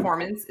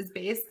performance is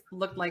based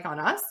look like on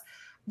us.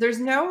 There's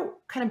no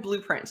kind of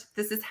blueprint.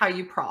 This is how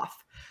you prof.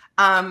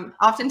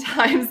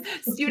 Oftentimes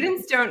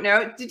students don't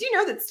know. Did you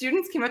know that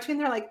students came up to me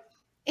and they're like,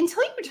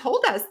 until you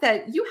told us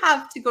that you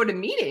have to go to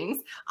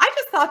meetings, I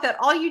just thought that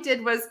all you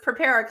did was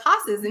prepare our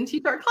classes and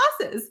teach our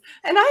classes.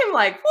 And I'm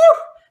like, whew,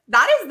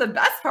 that is the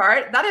best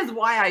part. That is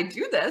why I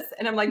do this.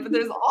 And I'm like, but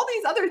there's all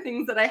these other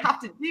things that I have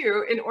to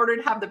do in order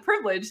to have the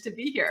privilege to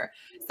be here.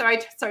 So I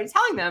started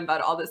telling them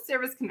about all the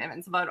service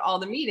commitments, about all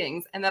the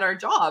meetings, and that our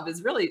job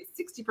is really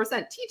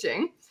 60%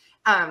 teaching,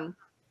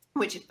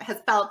 which has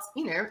felt,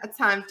 you know, at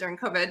times during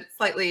COVID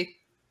slightly,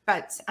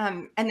 but,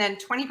 and then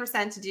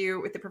 20% to do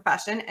with the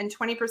profession and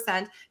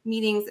 20%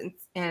 meetings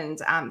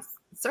and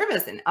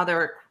service and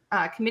other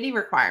committee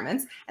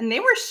requirements. And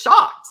they were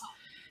shocked.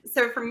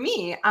 So for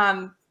me,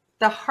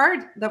 the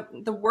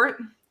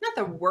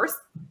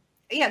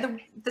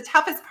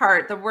toughest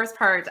part, the worst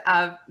part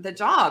of the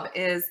job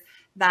is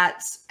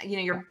that, you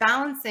know, you're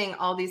balancing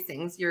all these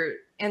things,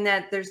 and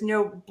that there's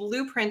no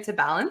blueprint to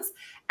balance,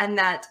 and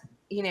that,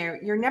 you know,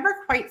 you're never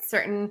quite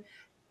certain,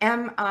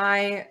 am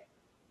I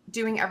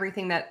doing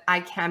everything that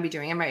I can be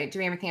doing? Am I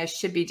doing everything I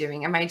should be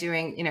doing? Am I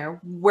doing, you know,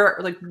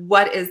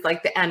 what is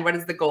like the end? What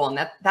is the goal? And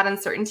that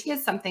uncertainty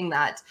is something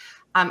that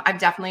I've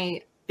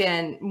definitely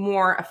been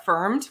more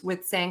affirmed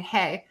with, saying,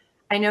 hey,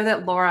 I know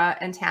that Laura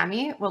and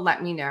Tammy will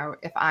let me know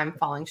if I'm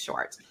falling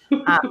short.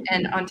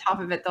 And on top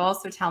of it, they'll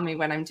also tell me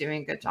when I'm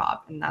doing a good job.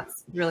 And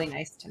that's really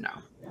nice to know.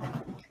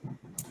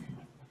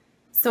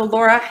 So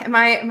Laura, am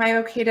I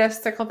okay to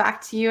circle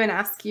back to you and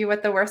ask you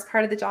what the worst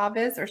part of the job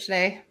is, or should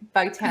I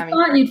bug Tammy? I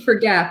thought you'd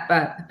forget,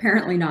 but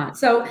apparently not.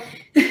 So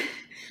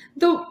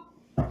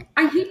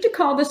I hate to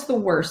call this the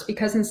worst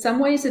because in some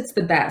ways it's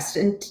the best.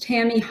 And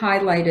Tammy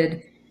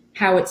highlighted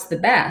how it's the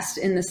best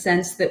in the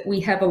sense that we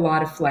have a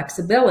lot of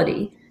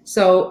flexibility.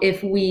 So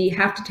if we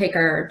have to take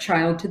our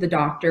child to the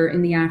doctor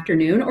in the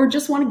afternoon or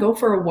just want to go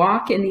for a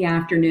walk in the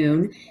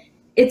afternoon,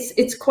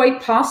 it's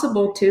quite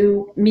possible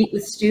to meet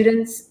with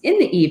students in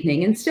the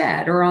evening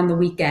instead or on the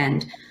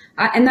weekend.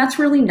 And that's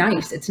really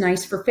nice. It's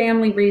nice for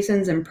family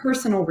reasons and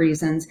personal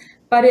reasons,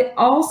 but it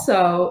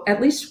also, at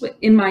least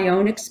in my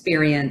own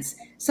experience,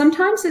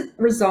 sometimes it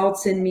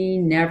results in me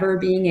never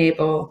being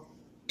able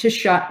to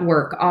shut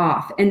work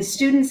off. And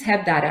students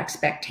have that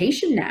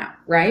expectation now,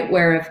 right?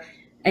 Where if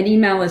an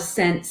email is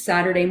sent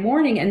Saturday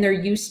morning and they're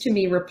used to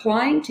me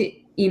replying to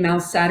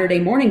emails Saturday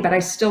morning, but I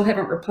still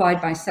haven't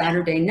replied by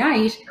Saturday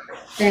night,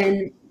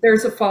 then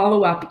there's a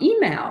follow-up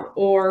email.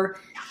 Or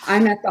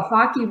I'm at the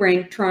hockey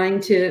rink trying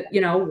to,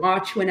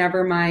 watch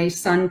whenever my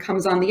son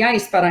comes on the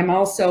ice, but I'm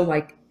also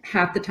like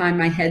half the time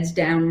my head's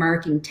down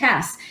marking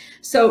tests.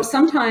 So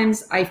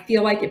sometimes I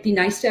feel like it'd be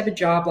nice to have a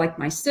job like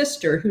my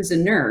sister, who's a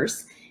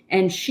nurse,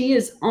 and she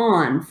is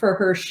on for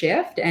her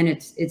shift, and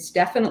it's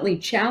definitely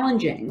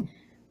challenging.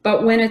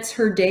 But when it's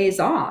her days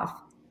off,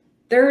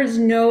 there's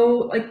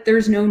no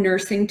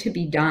nursing to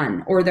be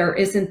done, or there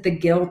isn't the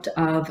guilt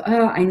of,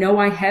 I know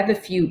I have a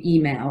few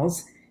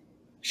emails.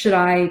 Should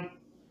I,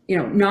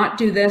 not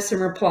do this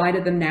and reply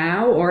to them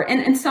now?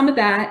 And some of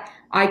that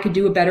I could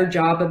do a better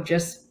job of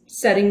just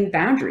setting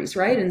boundaries,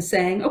 right? And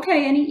saying,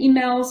 okay, any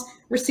emails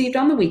received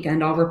on the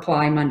weekend, I'll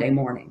reply Monday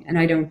morning. And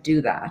I don't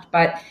do that.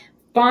 But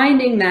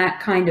finding that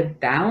kind of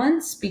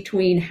balance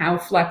between how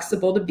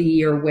flexible to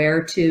be or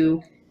where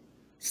to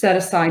set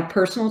aside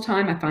personal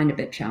time, I find a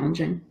bit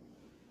challenging.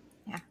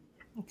 Yeah,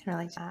 I can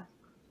relate to that.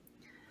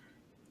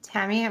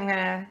 Tammy, I'm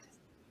going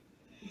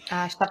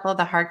to shuffle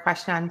the hard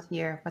question onto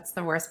you. What's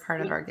the worst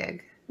part of our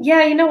gig?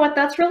 Yeah, you know what?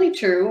 That's really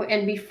true.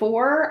 And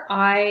before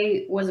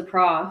I was a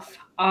prof,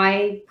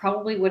 I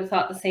probably would have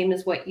thought the same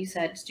as what you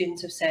said,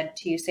 students have said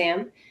to you,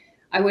 Sam.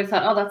 I would have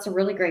thought, oh, that's a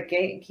really great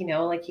gig.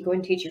 Like you go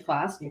and teach your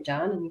class and you're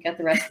done and you get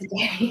the rest of the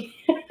day.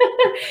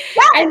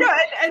 Yeah, I know.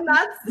 And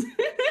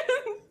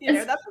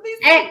that's, that's what these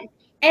things.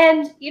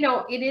 And,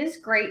 it is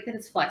great that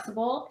it's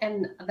flexible,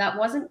 and that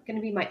wasn't going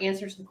to be my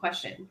answer to the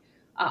question.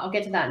 I'll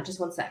get to that in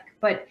just one sec.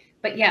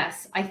 But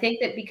yes, I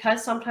think that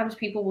because sometimes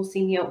people will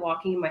see me out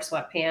walking in my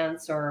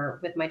sweatpants or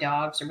with my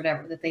dogs or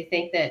whatever, that they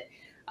think that,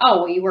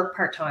 oh, well, you work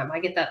part-time. I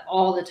get that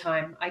all the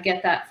time. I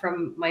get that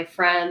from my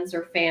friends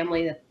or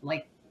family that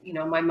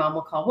my mom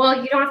will call,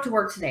 well, you don't have to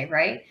work today,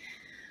 right?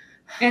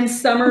 And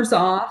summer's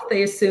off.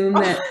 They assume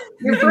that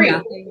you're free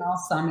nothing all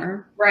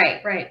summer.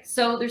 Right.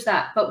 So there's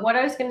that. But what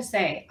I was going to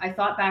say, I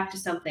thought back to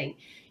something.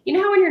 You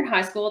know how when you're in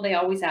high school, they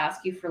always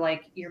ask you for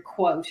like your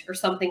quote or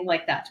something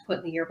like that to put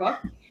in the yearbook.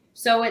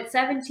 So at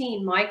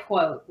 17, my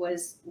quote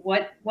was,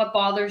 what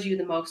bothers you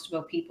the most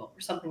about people,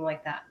 or something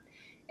like that.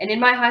 And in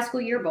my high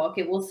school yearbook,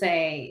 it will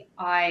say,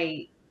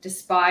 I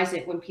despise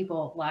it when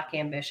people lack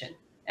ambition.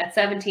 At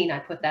 17, I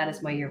put that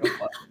as my yearbook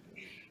quote.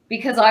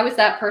 Because I was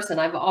that person.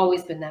 I've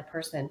always been that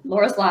person.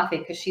 Laura's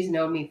laughing because she's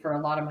known me for a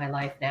lot of my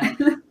life now.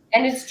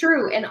 And it's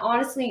true. And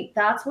honestly,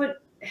 that's what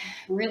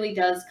really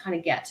does kind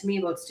of get to me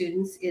about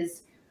students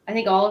is I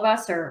think all of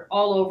us are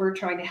all over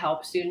trying to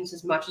help students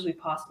as much as we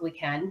possibly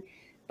can.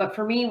 But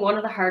for me, one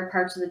of the hard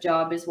parts of the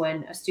job is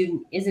when a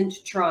student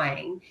isn't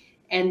trying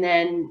and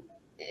then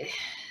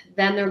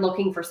they're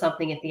looking for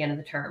something at the end of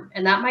the term.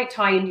 And that might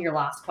tie into your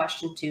last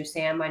question too,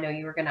 Sam. I know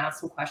you were going to ask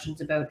some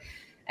questions about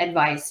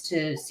advice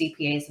to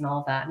CPAs and all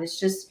of that. And it's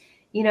just,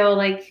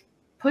 like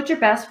put your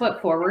best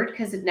foot forward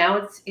because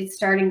now it's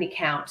starting to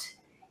count.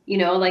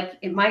 Like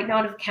it might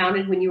not have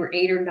counted when you were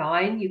 8 or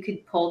 9. You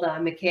could pull the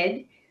I'm a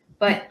kid,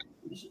 but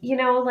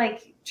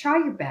like try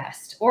your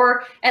best,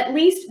 or at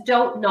least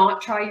don't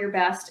not try your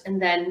best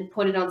and then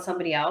put it on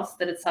somebody else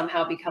that it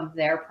somehow becomes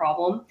their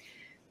problem.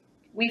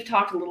 We've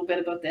talked a little bit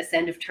about this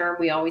end of term.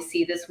 We always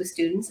see this with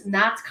students, and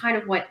that's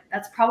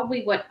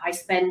probably what I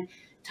spend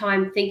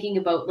time thinking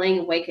about, laying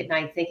awake at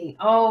night thinking,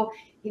 oh,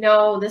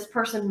 this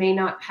person may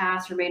not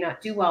pass or may not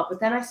do well. But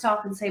then I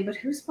stop and say, but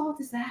whose fault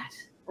is that?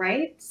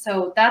 Right?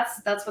 So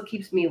that's what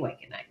keeps me awake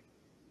at night.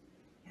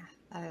 Yeah,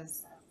 that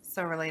is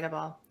so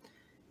relatable.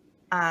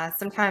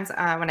 Sometimes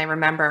when I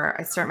remember,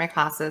 I start my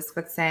classes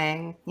with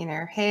saying,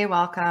 hey,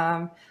 welcome.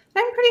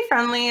 I'm pretty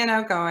friendly and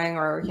outgoing,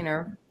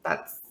 or,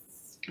 that's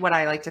what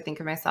I like to think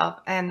of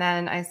myself. And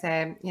then I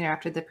say,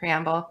 after the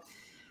preamble,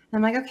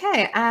 I'm like,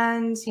 okay.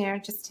 And,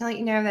 just to let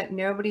you know that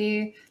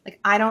nobody, like,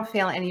 I don't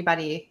fail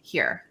anybody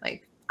here.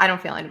 Like, I don't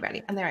fail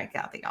anybody. And they're like,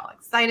 they get all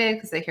excited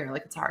because they hear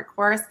like it's a hard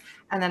course.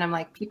 And then I'm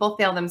like, people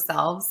fail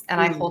themselves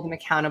and I hold them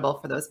accountable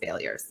for those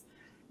failures.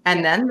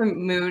 And then the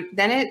mood,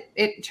 then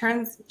shit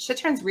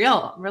turns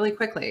real really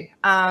quickly,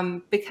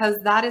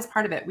 because that is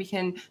part of it. We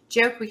can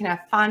joke, we can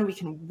have fun, we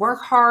can work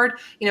hard.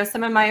 You know,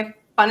 some of my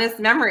funnest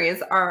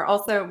memories are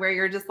also where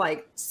you're just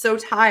like so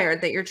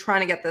tired that you're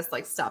trying to get this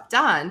like stuff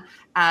done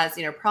as,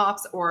 you know,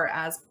 props or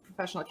as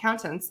professional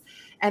accountants,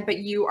 but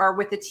you are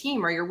with a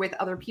team or you're with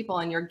other people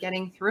and you're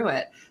getting through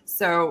it.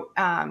 So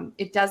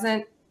it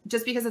doesn't,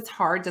 just because it's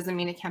hard doesn't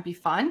mean it can't be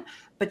fun,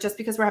 but just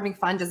because we're having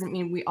fun doesn't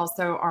mean we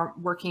also are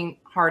working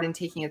hard and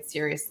taking it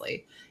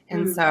seriously.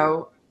 And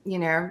so, you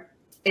know,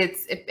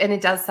 and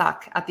it does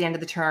suck at the end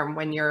of the term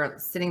when you're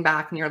sitting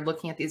back and you're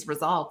looking at these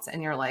results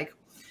and you're like,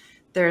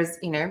 there's,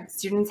 you know,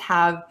 students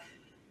have,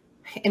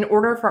 in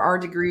order for our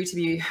degree to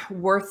be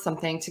worth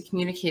something, to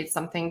communicate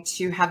something,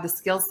 to have the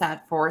skill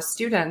set for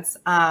students,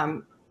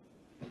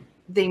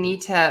 they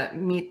need to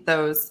meet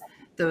those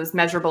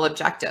measurable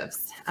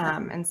objectives.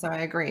 And so I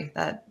agree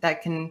that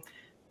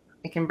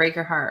it can break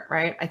your heart,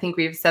 right? I think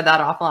we've said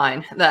that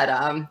offline,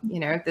 that,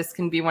 you know, this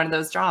can be one of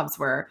those jobs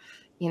where,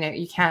 you know,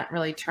 you can't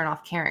really turn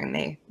off caring.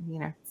 You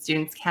know,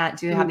 students have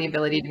the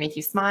ability to make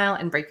you smile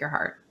and break your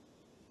heart.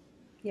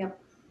 Yep.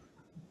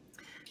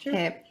 Sure.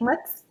 Okay,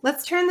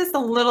 let's turn this a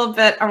little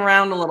bit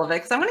around a little bit,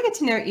 because I want to get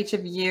to know each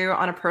of you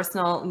on a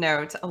personal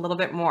note a little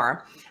bit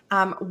more.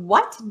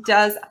 What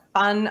does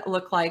fun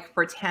look like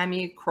for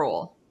Tammy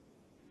Crowell?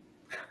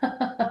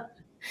 Well,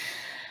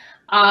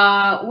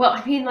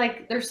 I mean,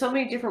 like, there's so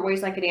many different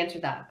ways I could answer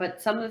that,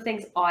 but some of the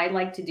things I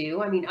like to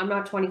do, I mean, I'm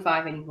not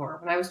 25 anymore.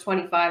 When I was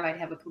 25, I'd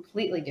have a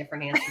completely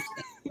different answer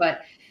to this.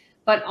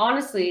 But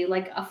honestly,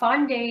 like, a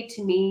fun day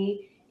to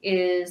me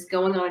is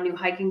going on a new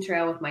hiking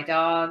trail with my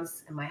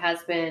dogs and my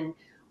husband,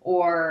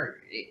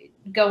 or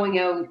going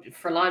out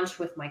for lunch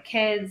with my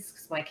kids,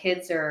 because my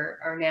kids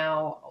are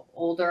now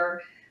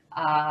older.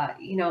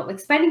 You know, like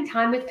spending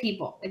time with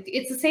people.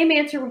 It's the same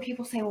answer when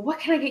people say, well, what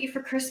can I get you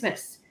for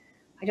Christmas?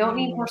 I don't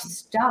need more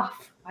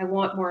stuff. I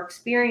want more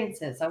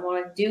experiences. I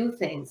want to do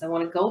things. I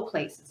want to go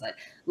places. I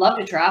love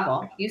to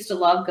travel. Used to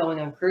love going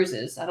on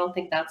cruises. I don't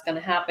think that's going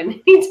to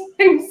happen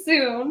anytime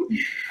soon.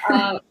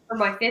 For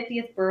my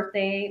 50th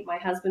birthday, my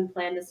husband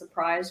planned a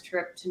surprise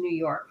trip to New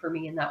York for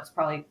me, and that was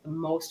probably the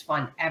most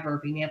fun ever,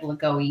 being able to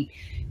go eat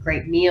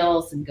great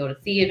meals and go to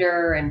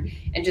theater and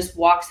just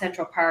walk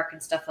Central Park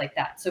and stuff like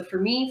that. So for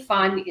me,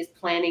 fun is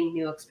planning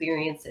new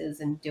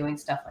experiences and doing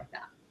stuff like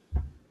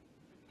that.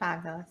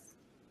 Fabulous.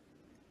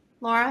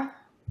 Laura,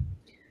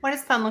 what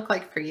does fun look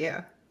like for you?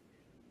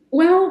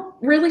 Well,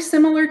 really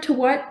similar to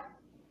what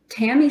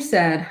Tammy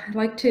said. I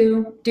like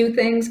to do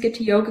things, get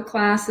to yoga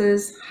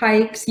classes,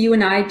 hikes. You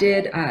and I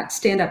did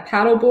stand-up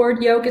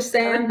paddleboard yoga,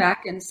 Sam,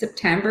 back in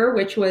September,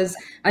 which was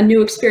a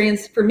new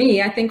experience for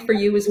me. I think for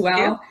you as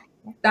well.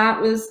 That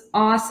was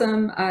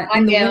awesome.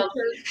 In the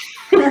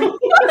winter.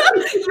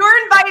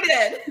 You're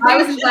invited. I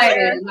was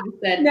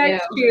invited.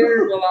 Next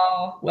year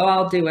we'll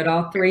all do it,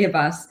 all three of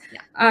us.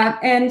 Yeah.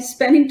 And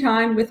spending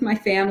time with my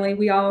family.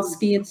 We all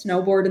ski and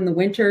snowboard in the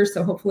winter,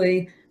 so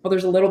hopefully, well,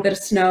 there's a little bit of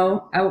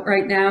snow out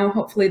right now.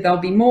 Hopefully there'll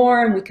be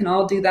more, and we can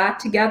all do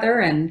that together.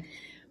 And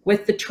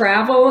with the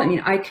travel, I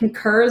mean, I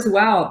concur as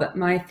well that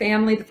my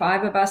family, the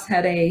five of us,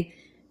 had a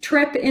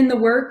trip in the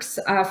works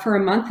for a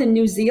month in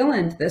New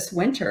Zealand this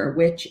winter,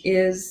 which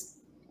is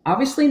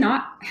obviously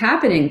not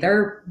happening.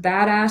 Their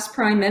badass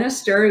prime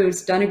minister,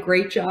 who's done a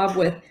great job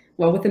with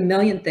a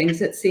million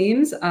things, it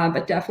seems,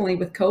 but definitely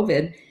with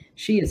COVID,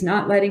 she is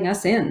not letting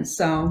us in.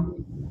 So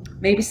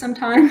maybe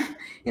sometime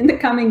in the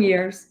coming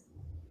years.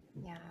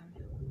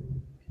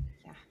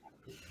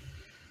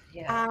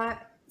 Yeah.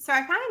 So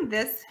I find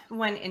this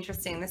one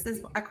interesting. This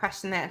is a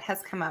question that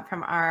has come up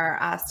from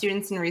our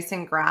students and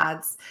recent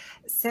grads.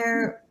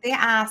 So they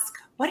ask,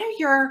 what are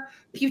your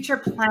future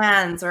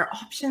plans or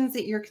options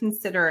that you're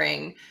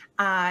considering?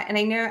 And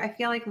I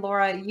feel like,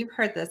 Laura, you've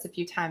heard this a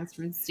few times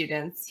from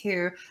students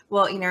who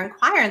will,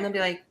 inquire, and they'll be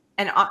like,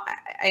 and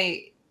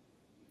I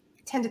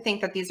tend to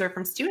think that these are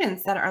from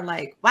students that are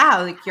like,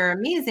 wow, like, you're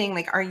amazing.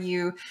 Like, are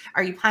you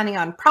planning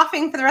on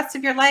proffing for the rest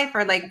of your life?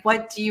 Or like,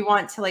 what do you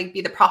want to, like,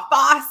 be the prof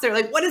boss? Or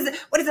like, what does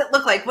it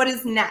look like? What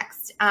is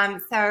next?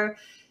 So,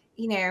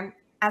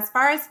 as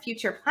far as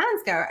future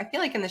plans go, I feel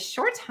like in the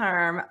short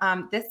term,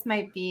 this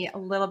might be a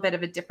little bit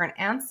of a different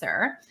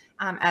answer,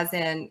 as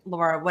in,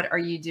 Laura, what are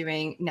you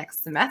doing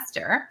next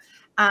semester?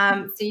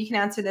 So you can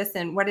answer this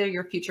in, what are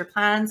your future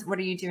plans? What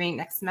are you doing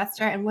next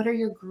semester? And what are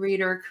your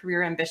greater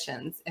career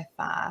ambitions, if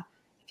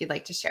you'd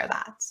like to share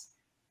that?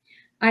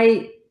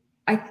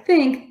 I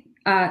think,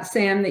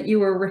 Sam, that you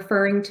were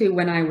referring to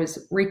when I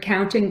was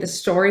recounting the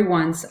story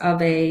once of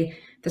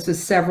this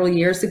was several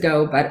years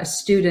ago, but a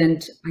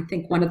student, I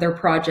think one of their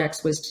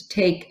projects was to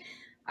take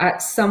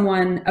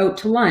someone out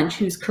to lunch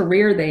whose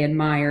career they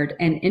admired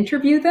and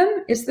interview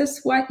them. Is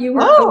this what you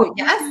were? Oh,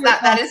 yes,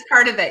 that is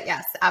part of it.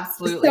 Yes,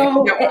 absolutely.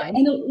 So,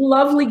 and a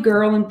lovely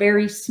girl and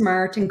very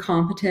smart and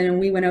competent. And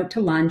we went out to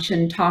lunch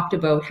and talked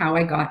about how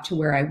I got to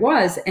where I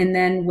was. And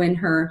then when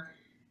her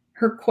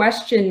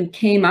question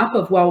came up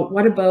of, well,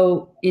 what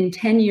about in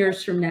 10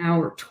 years from now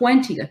or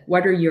 20? Like,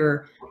 what are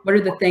your what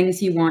are the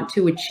things you want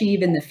to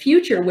achieve in the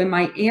future? When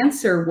my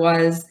answer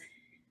was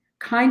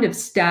kind of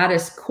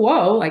status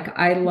quo, like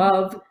I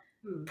love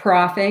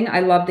profing. I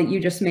love that you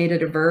just made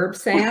it a verb,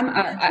 Sam.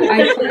 I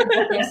plan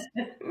to just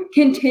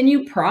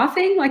continue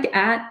profing like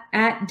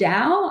at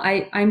Dal.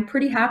 I'm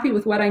pretty happy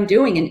with what I'm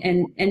doing.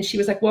 And she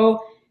was like,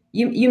 well,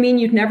 you mean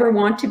you'd never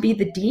want to be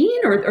the dean,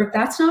 or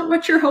that's not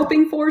what you're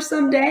hoping for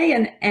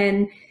someday?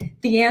 And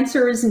the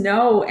answer is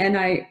no. And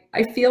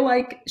I feel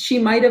like she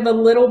might have a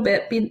little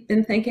bit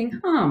been thinking,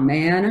 oh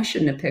man, I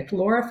shouldn't have picked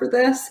Laura for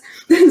this.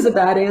 This is a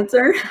bad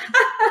answer.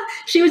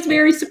 She was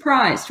very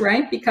surprised,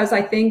 right? Because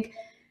I think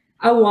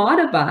a lot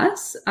of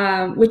us,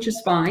 which is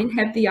fine,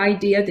 have the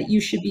idea that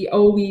you should be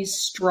always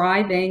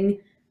striving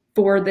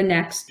for the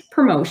next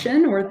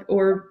promotion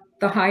or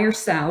the higher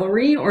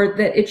salary, or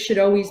that it should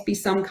always be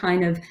some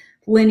kind of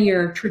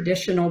linear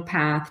traditional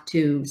path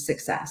to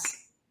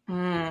success.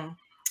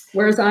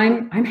 Whereas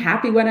I'm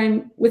happy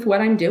with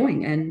what I'm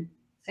doing, and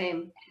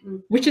same,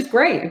 which is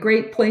great, a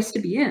great place to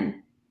be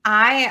in.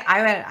 I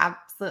would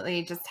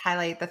absolutely just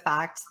highlight the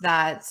fact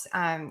that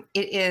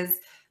it is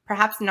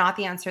perhaps not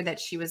the answer that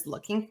she was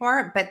looking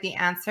for, but the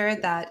answer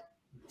that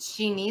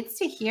she needs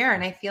to hear.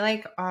 And I feel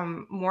like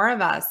more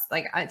of us,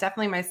 like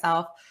definitely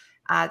myself,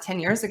 10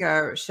 years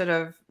ago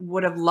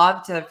would have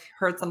loved to have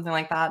heard something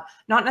like that.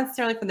 Not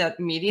necessarily for the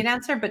immediate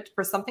answer, but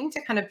for something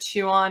to kind of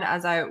chew on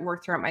as I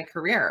worked throughout my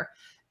career.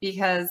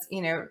 Because,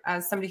 you know,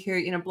 as somebody who,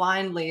 you know,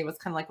 blindly was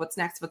kind of like, what's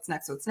next,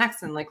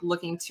 and like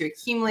looking to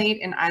accumulate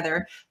in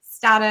either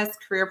status,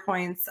 career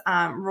points,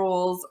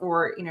 roles,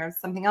 or, you know,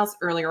 something else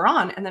earlier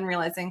on, and then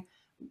realizing,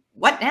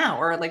 what now?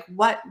 Or like,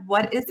 what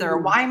is there?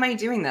 Why am I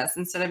doing this?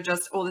 Instead of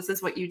just, oh, this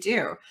is what you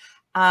do.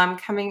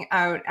 Coming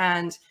out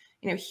and,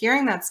 you know,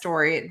 hearing that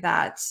story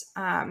that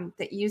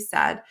you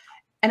said.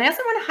 And I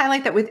also want to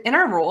highlight that within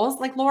our roles,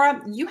 like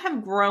Laura, you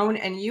have grown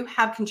and you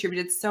have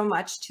contributed so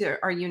much to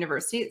our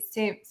university.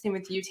 Same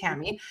with you,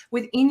 Tammy,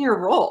 within your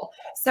role.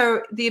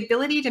 So the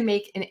ability to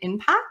make an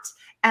impact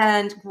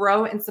and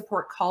grow and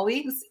support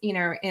colleagues, you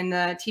know, in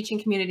the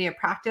teaching community of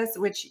practice,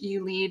 which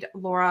you lead,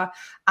 Laura.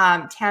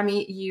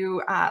 Tammy,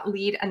 you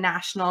lead a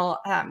national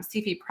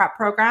CP prep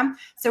program.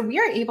 So we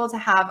are able to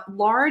have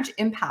large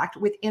impact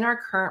within our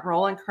current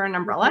role and current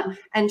umbrella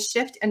and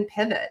shift and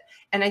pivot.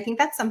 And I think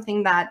that's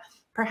something that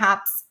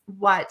perhaps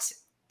what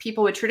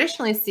people would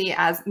traditionally see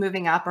as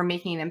moving up or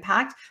making an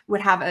impact would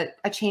have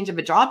a change of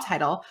a job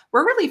title.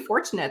 We're really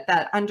fortunate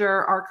that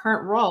under our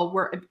current role,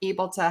 we're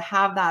able to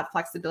have that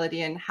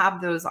flexibility and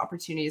have those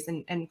opportunities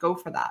and go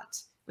for that.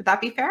 Would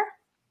that be fair?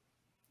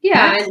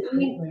 Yeah. And I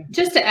mean,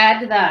 just to add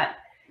to that,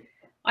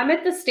 I'm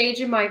at the stage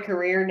in my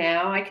career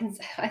now. I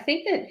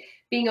think that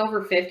being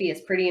over 50 is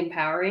pretty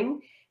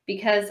empowering,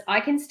 because I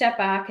can step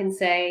back and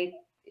say,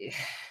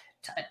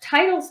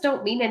 titles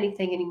don't mean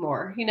anything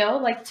anymore. You know,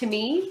 like to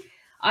me,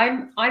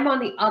 I'm on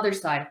the other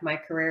side of my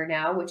career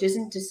now, which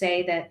isn't to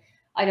say that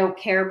I don't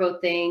care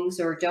about things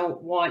or don't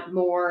want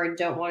more and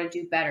don't want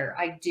to do better.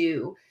 I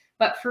do.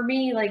 But for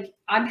me, like,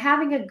 I'm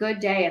having a good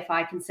day if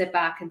I can sit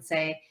back and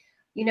say,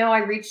 you know, I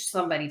reached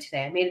somebody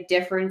today. I made a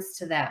difference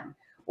to them.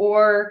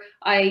 Or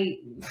I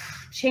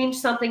changed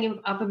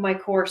something up in my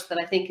course that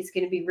I think is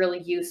going to be really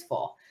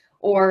useful.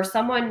 Or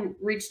someone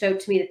reached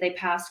out to me that they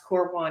passed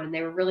Core 1 and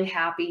they were really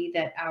happy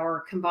that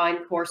our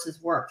combined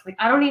courses worked. Like,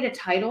 I don't need a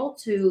title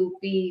to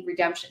be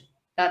redemption.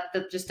 That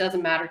just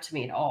doesn't matter to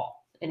me at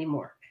all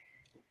anymore.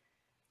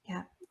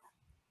 Yeah.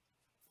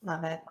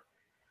 Love it.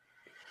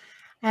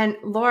 And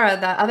Laura,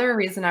 the other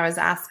reason I was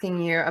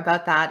asking you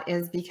about that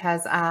is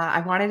because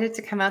I wanted it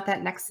to come out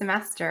that next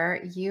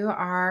semester you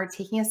are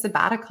taking a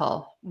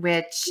sabbatical,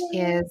 which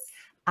is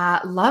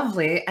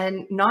lovely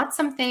and not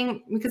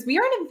something, because we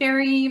are in a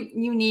very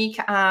unique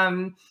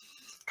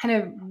kind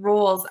of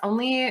roles.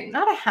 Only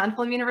not a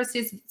handful of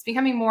universities. It's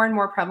becoming more and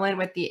more prevalent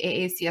with the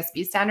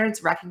AACSB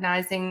standards,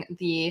 recognizing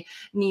the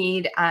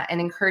need and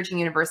encouraging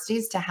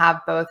universities to have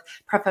both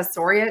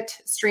professoriate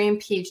stream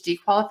PhD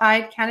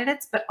qualified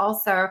candidates, but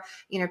also,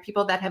 you know,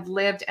 people that have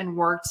lived and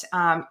worked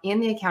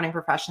in the accounting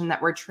profession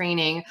that we're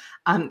training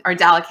our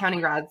Dal accounting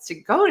grads to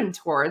go in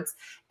towards.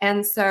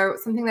 And so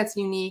something that's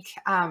unique,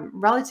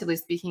 relatively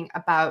speaking,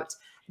 about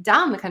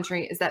Dal in the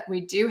country is that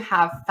we do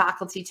have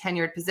faculty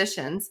tenured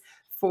positions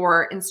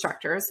for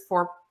instructors,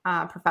 for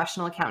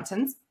professional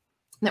accountants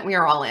that we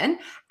are all in.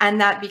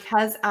 And that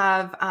because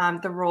of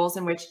the roles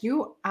in which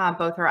you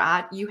both are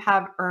at, you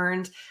have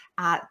earned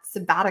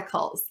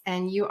sabbaticals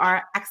and you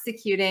are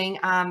executing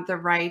the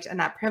right and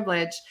that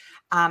privilege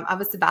of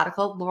a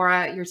sabbatical.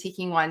 Laura, you're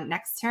taking one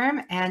next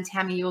term, and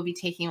Tammy, you will be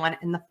taking one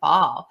in the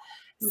fall.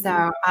 Mm-hmm.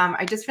 So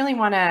I just really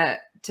want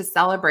to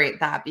celebrate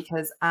that,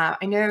 because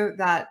I know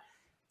that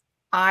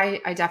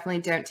I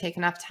definitely don't take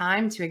enough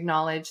time to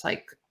acknowledge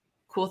like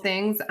cool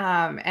things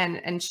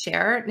and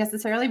share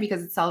necessarily,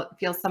 because it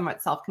feels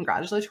somewhat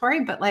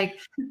self-congratulatory, but like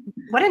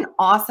what an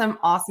awesome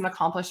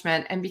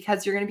accomplishment. And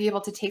because you're going to be able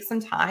to take some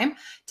time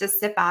to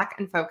sit back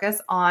and focus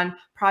on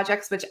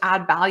projects which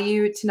add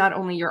value to not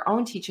only your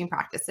own teaching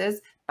practices,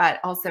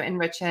 but also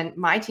enrich in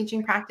my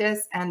teaching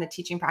practice and the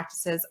teaching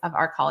practices of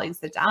our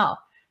colleagues at Dal.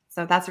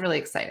 So that's really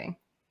exciting.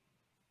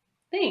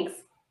 Thanks.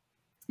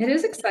 It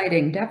is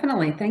exciting,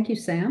 definitely. Thank you,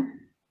 Sam.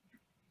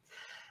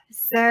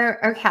 So,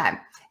 okay,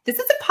 this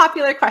is a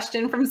popular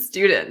question from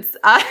students.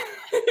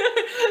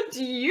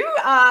 Do you?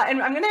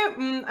 And I'm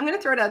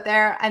gonna throw it out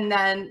there and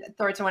then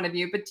throw it to one of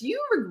you. But do you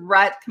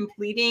regret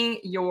completing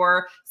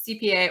your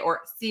CPA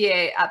or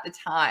CA at the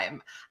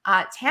time?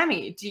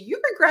 Tammy, do you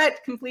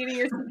regret completing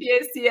your CPA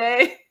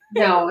CA?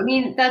 No, I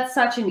mean, that's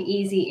such an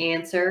easy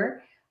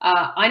answer.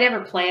 I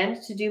never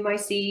planned to do my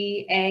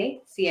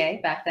CA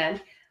back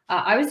then.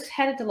 I was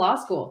headed to law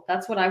school.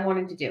 That's what I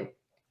wanted to do.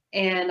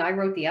 And I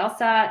wrote the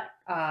LSAT.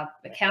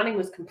 Accounting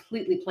was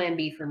completely plan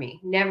B for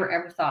me. Never,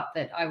 ever thought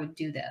that I would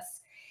do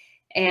this.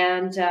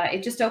 And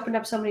it just opened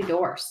up so many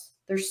doors.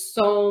 There's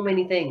so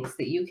many things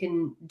that you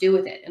can do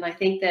with it. And I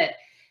think that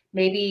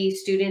maybe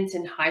students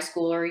in high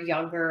school or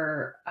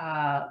younger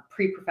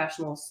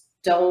pre-professionals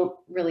don't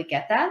really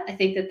get that. I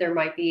think that there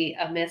might be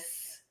a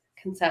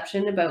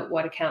misconception about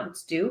what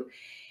accountants do.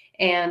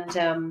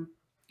 And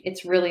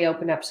it's really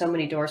opened up so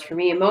many doors for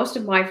me. And most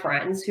of my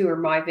friends who are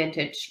my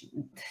vintage,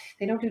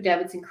 they don't do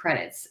debits and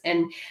credits.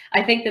 And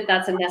I think that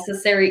that's a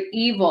necessary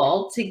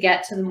evil to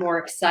get to the more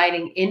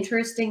exciting,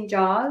 interesting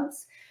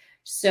jobs.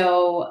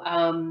 So,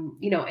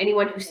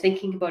 anyone who's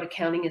thinking about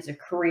accounting as a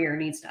career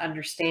needs to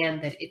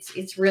understand that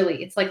it's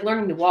like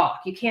learning to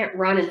walk. You can't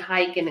run and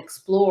hike and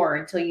explore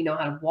until you know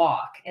how to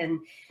walk.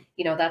 And,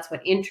 that's what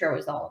intro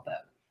is all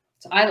about.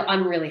 So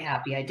I'm really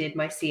happy I did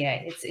my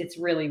CA. It's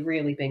really,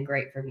 really been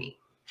great for me.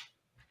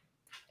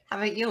 How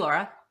about you,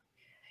 Laura?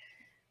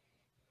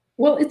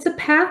 Well, it's a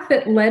path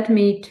that led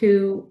me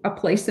to a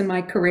place in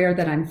my career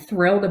that I'm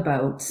thrilled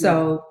about.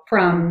 So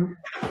from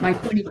my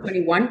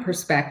 2021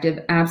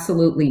 perspective,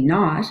 absolutely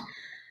not.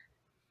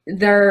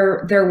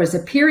 There was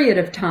a period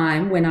of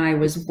time when I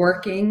was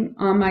working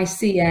on my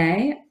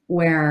CA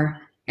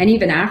and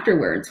even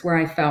afterwards, where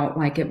I felt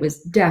like it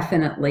was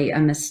definitely a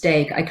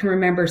mistake. I can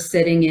remember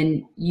sitting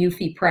in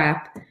UFI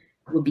prep,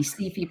 it would be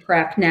CFI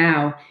prep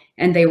now,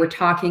 and they were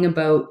talking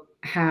about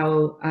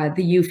how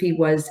the UFI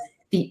was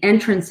the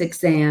entrance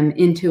exam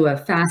into a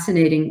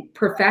fascinating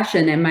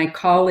profession. And my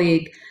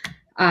colleague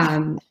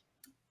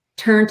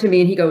turned to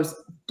me and he goes,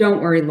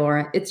 "Don't worry,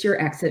 Laura, it's your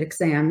exit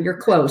exam. You're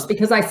close."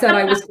 Because I said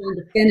I was going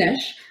to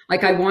finish,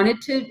 like I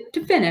wanted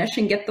to finish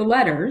and get the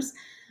letters,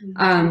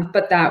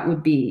 but that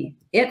would be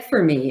it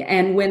for me.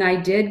 And when I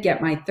did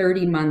get my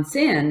 30 months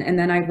in, and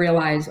then I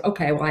realized,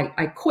 okay, well,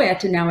 I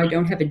quit and now I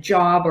don't have a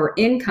job or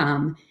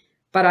income,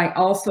 but I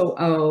also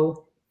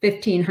owe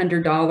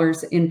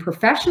 $1,500 in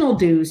professional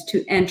dues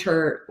to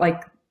enter,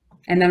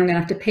 and then I'm gonna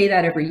have to pay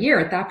that every year.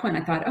 At that point,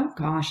 I thought, oh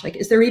gosh,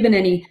 is there even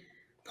any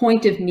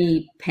point of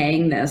me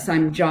paying this?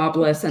 I'm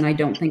jobless and I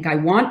don't think I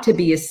want to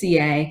be a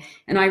CA.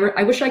 And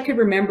I wish I could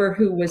remember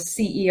who was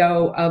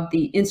CEO of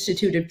the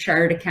Institute of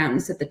Chartered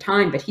Accountants at the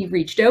time, but he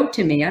reached out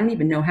to me. I don't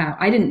even know how.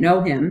 I didn't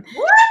know him.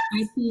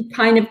 What? He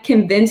kind of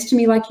convinced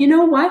me, you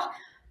know what?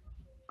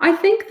 I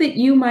think that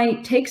you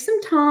might take some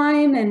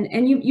time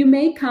and you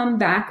may come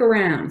back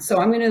around. So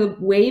I'm going to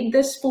waive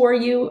this for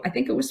you. I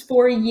think it was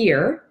for a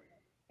year,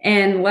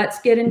 and let's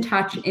get in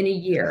touch in a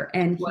year.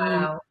 And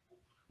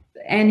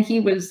he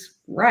was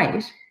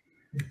right.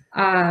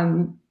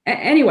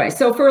 Anyway,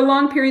 so for a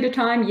long period of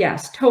time,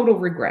 yes, total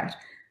regret,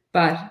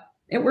 but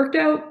it worked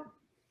out.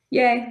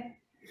 Yay.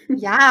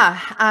 Yeah.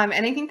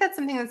 And I think that's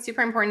something that's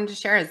super important to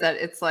share, is that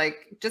it's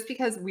just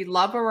because we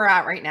love where we're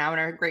at right now and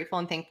are grateful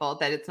and thankful,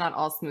 that it's not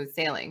all smooth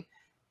sailing.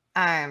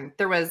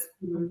 There was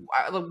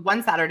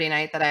one Saturday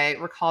night that I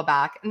recall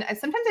back, and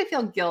sometimes I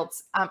feel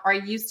guilt, or I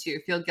used to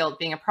feel guilt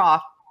being a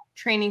prof,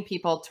 training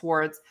people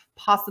towards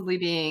possibly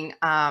being,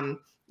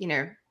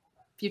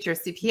 future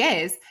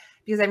CPAs,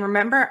 because I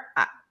remember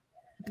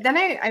then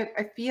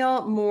I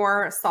feel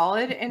more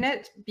solid in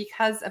it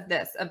because of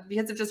this,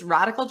 because of just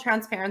radical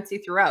transparency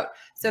throughout.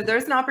 So if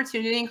there's an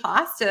opportunity in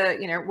class to,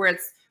 where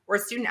a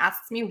student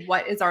asks me,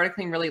 what is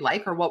articling really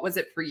like, or what was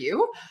it for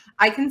you?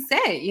 I can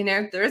say,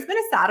 there's been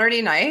a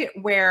Saturday night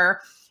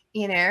where,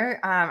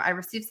 I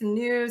received some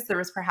news. There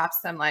was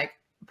perhaps some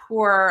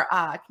poor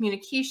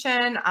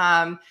communication,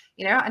 and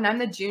I'm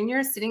the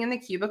junior sitting in the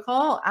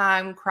cubicle,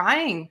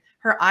 crying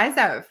her eyes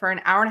out for an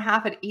hour and a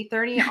half at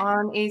 8:30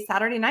 on a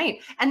Saturday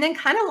night, and then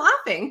kind of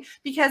laughing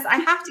because I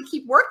have to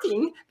keep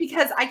working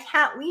because I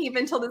can't leave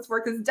until this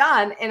work is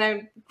done. And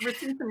I'm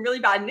receiving some really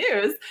bad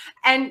news,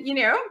 and,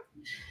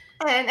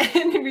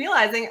 and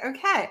realizing,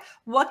 okay,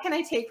 what can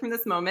I take from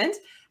this moment?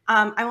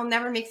 I will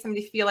never make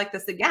somebody feel like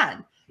this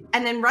again.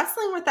 And then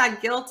wrestling with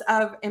that guilt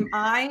of, am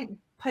I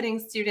putting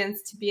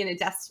students to be in a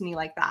destiny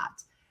like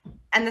that?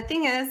 And the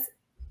thing is,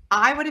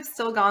 I would have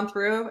still gone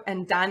through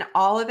and done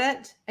all of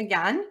it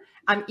again,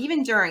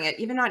 even during it,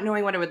 even not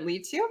knowing what it would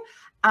lead to.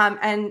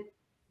 And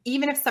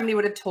even if somebody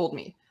would have told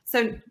me.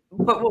 So,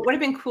 but what would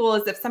have been cool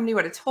is if somebody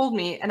would have told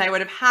me and I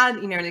would have had,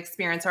 an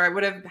experience, or I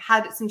would have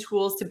had some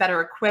tools to better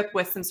equip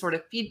with some sort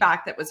of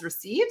feedback that was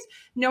received,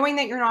 knowing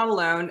that you're not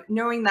alone,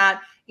 knowing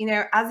that,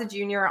 as a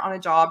junior on a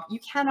job, you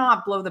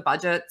cannot blow the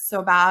budget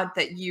so bad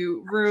that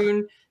you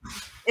ruin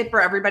it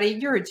for everybody.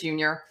 You're a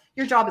junior.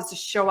 Your job is to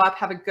show up,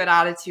 have a good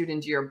attitude,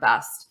 and do your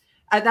best.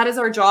 That is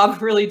our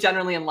job really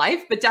generally in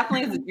life, but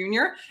definitely as a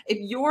junior. If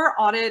your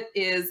audit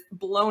is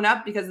blown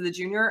up because of the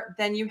junior,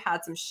 then you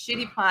had some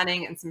shitty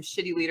planning and some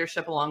shitty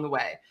leadership along the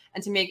way.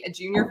 And to make a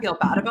junior feel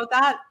bad about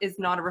that is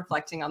not a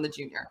reflecting on the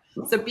junior.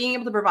 So being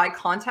able to provide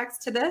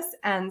context to this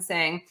and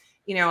saying,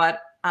 you know what,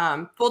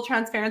 full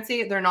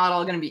transparency, they're not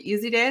all going to be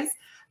easy days.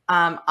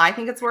 I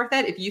think it's worth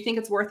it. If you think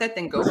it's worth it,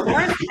 then go for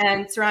it,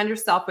 and surround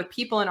yourself with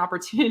people and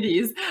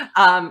opportunities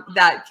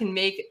that can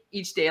make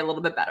each day a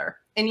little bit better.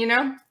 And, you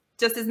know,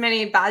 just as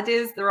many bad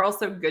days, there are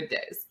also good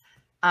days.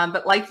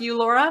 But like you,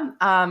 Laura,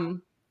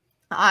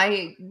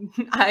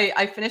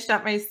 I finished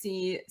up my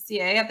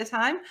CA at the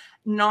time,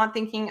 not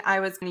thinking I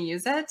was going to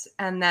use it,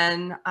 and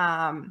then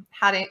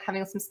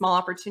having some small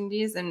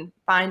opportunities and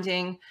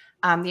finding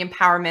the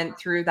empowerment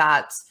through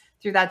that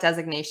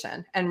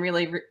designation, and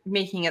really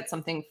making it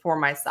something for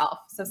myself.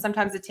 So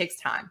sometimes it takes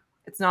time.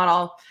 It's not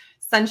all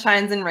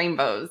sunshines and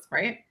rainbows,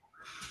 right?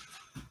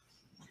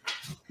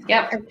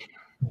 Yep.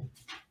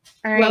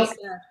 All right. Well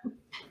said.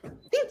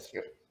 Thank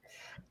you.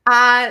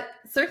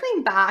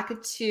 Circling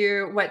back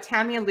to what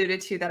Tammy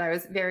alluded to that I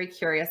was very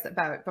curious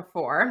about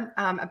before,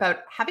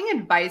 about having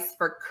advice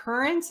for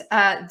current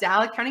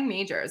DAL accounting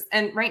majors.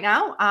 And right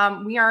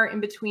now we are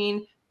in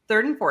between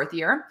third and fourth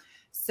year.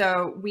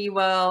 So we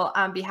will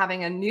be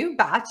having a new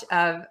batch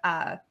of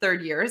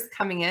third years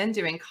coming in,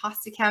 doing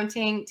cost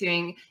accounting,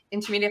 doing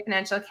intermediate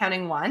financial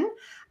accounting 1.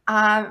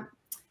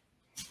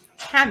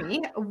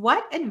 Tammy,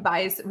 what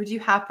advice would you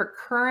have for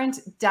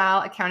current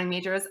DAL accounting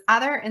majors,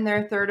 either in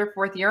their third or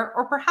fourth year,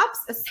 or perhaps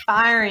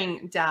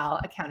aspiring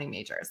DAL accounting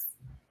majors?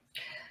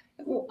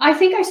 I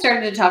think I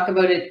started to talk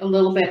about it a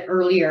little bit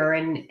earlier,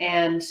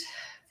 and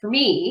for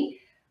me,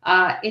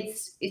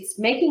 it's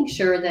making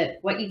sure that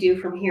what you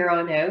do from here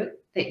on out,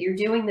 that you're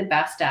doing the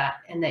best at,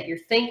 and that you're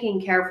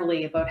thinking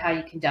carefully about how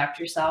you conduct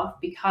yourself,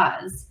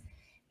 because,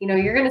 you know,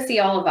 you're going to see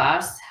all of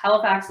us.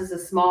 Halifax is a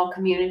small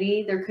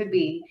community. There could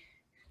be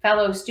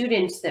fellow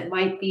students that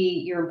might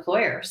be your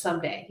employer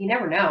someday. You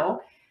never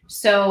know.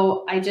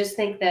 So I just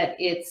think that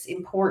it's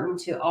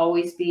important to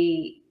always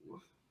be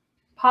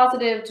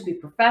positive, to be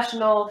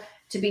professional,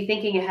 to be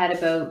thinking ahead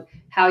about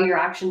how your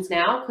actions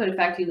now could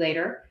affect you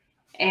later.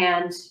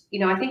 And, you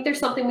know, I think there's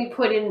something we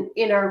put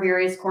in our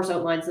various course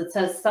outlines that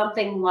says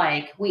something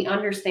like, we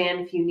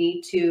understand if you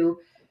need to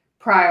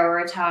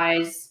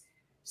prioritize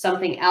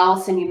something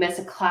else and you miss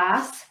a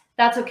class,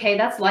 that's okay.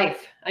 That's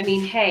life. I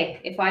mean, hey,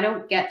 if I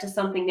don't get to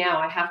something now,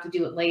 I have to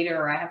do it later,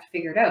 or I have to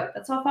figure it out.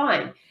 That's all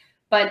fine.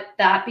 But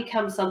that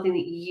becomes something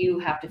that you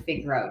have to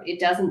figure out. It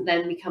doesn't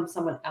then become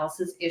someone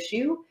else's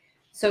issue.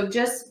 So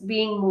just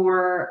being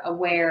more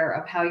aware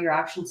of how your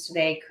actions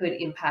today could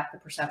impact the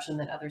perception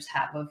that others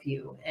have of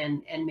you,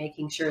 and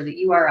making sure that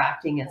you are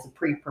acting as a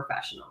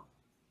pre-professional.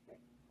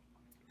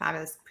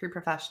 Fabulous,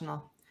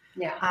 pre-professional.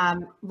 Yeah.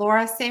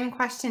 Laura, same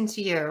question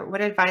to you. What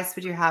advice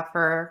would you have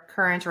for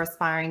current or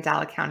aspiring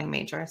DAL accounting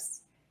majors?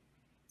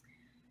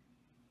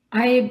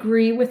 I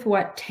agree with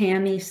what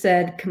Tammy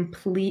said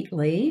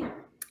completely.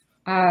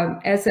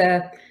 As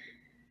a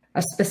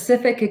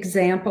specific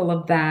example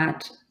of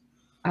that,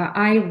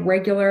 I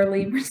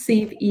regularly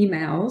receive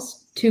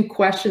emails to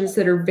questions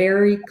that are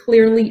very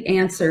clearly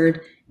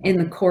answered in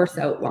the course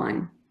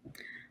outline,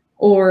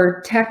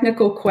 or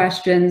technical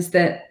questions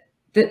that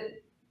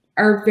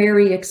are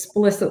very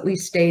explicitly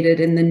stated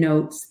in the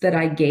notes that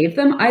I gave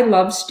them. I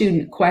love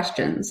student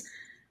questions,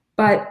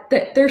 but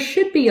there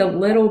should be a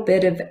little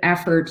bit of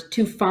effort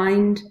to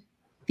find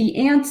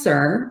the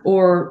answer,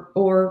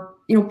 or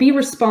you know, be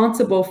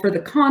responsible for the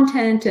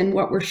content and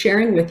what we're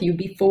sharing with you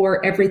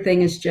before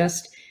everything is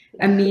just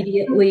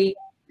immediately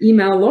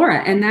email Laura.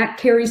 And that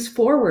carries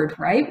forward,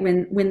 right?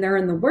 When they're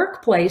in the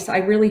workplace, I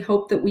really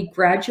hope that we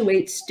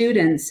graduate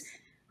students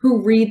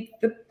who read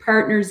the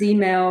partner's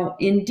email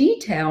in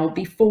detail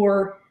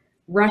before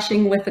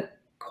rushing with a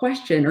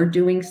question or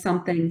doing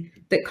something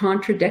that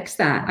contradicts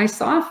that. I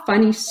saw a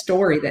funny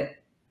story that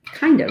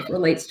kind of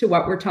relates to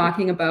what we're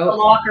talking about. The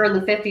locker and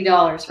the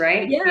 $50,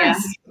 right?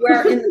 Yes.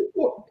 Where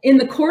in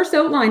the course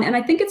outline, and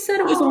I think it said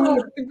it was only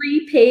a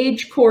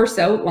 3-page course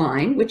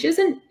outline, which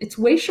isn't, it's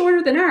way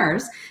shorter than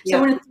ours. Yeah.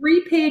 So in a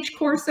 3-page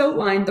course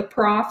outline, the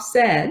prof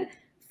said,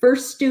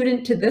 first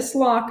student to this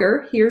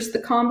locker, here's the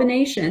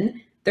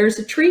combination, there's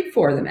a treat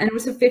for them. And it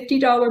was a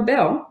 $50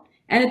 bill.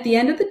 And at the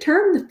end of the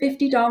term, the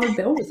 $50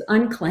 bill was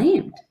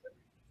unclaimed.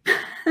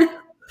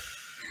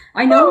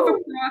 I know of a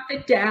prof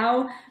at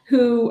Dow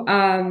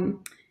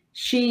who,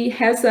 she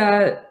has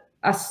a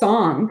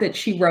song that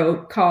she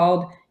wrote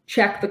called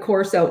Check the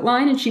Course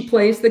Outline, and she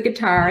plays the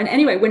guitar. And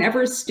anyway,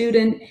 whenever a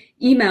student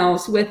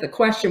emails with a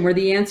question where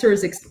the answer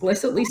is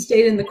explicitly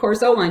stated in the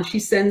course outline, she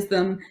sends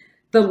them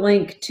the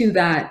link to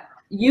that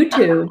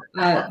YouTube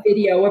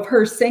video of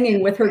her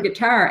singing with her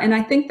guitar. And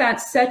I think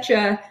that's such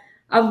a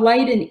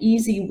light and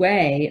easy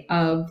way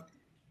of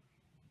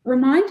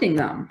reminding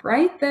them,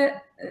 right?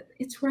 That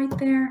it's right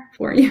there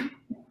for you.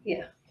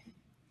 Yeah.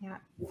 Yeah.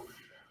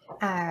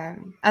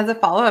 As a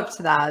follow-up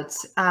to that,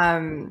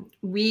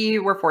 we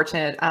were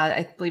fortunate.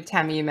 I believe,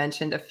 Tammy, you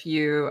mentioned a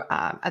few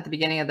at the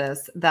beginning of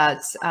this,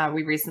 that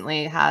we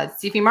recently had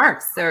CP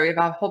marks. So we have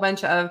a whole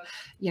bunch of,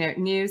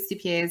 new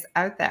CPAs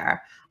out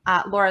there.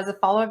 Laura, as a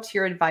follow-up to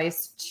your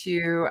advice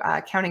to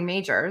counting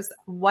majors,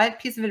 what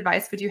piece of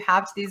advice would you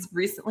have to these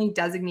recently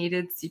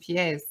designated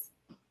CPAs?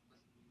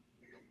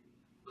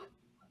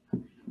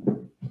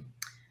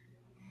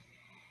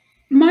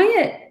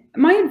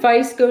 My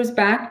advice goes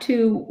back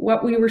to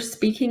what we were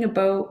speaking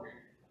about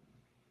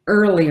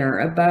earlier,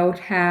 about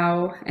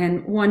how,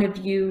 and one of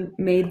you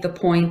made the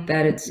point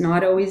that it's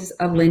not always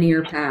a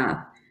linear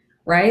path,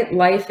 right?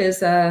 Life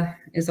is a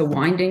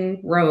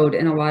winding road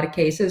in a lot of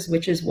cases,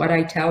 which is what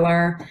I tell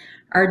our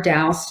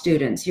DAL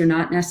students. You're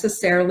not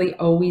necessarily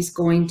always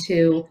going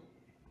to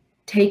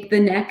take the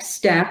next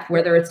step,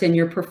 whether it's in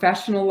your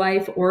professional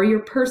life or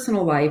your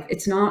personal life.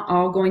 It's not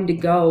all going to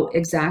go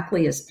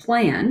exactly as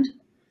planned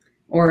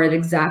or at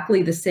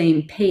exactly the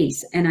same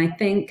pace. And I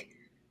think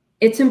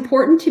it's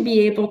important to be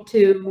able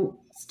to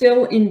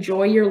still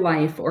enjoy your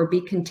life or be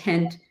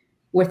content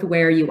with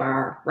where you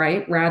are,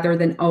 right? Rather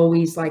than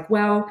always like,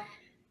 well,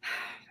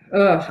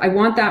 I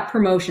want that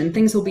promotion.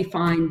 Things will be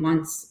fine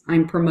once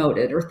I'm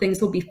promoted, or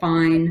things will be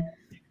fine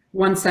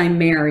once I'm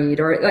married,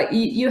 or like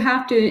you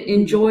have to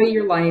enjoy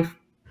your life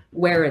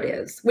where it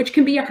is, which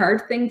can be a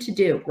hard thing to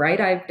do, right?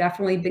 I've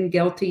definitely been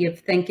guilty of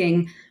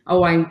thinking,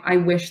 oh, I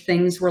wish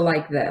things were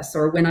like this.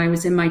 Or when I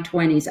was in my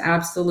 20s,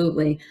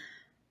 absolutely,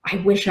 I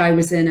wish I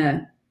was in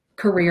a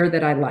career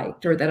that I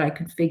liked or that I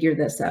could figure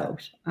this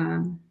out.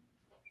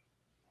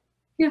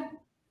 Yeah.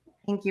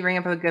 I think you bring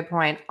up a good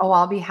point. Oh,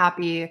 I'll be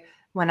happy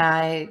when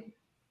I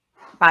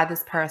buy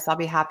this purse. I'll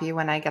be happy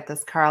when I get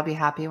this car. I'll be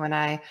happy when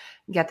I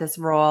get this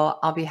role.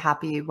 I'll be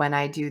happy when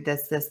I do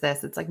this, this,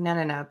 this. It's like,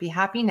 no. Be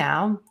happy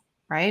now,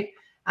 right?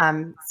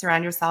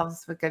 Surround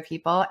yourselves with good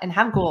people and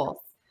have goals.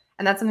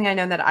 And that's something I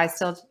know that I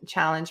still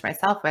challenge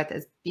myself with,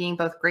 is being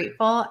both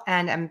grateful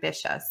and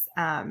ambitious.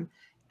 And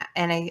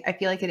I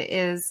feel like it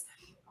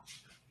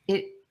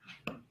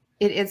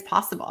is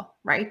possible,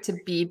 right? To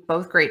be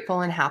both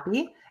grateful and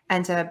happy,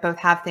 and to both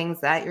have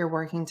things that you're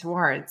working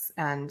towards,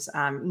 and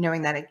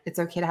knowing that it's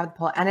okay to have the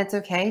pull, and it's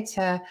okay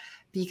to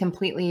be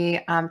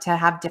completely, to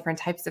have different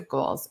types of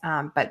goals.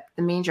 But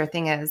the major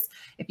thing is,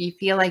 if you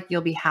feel like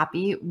you'll be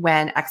happy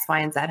when X, Y,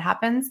 and Z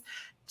happens,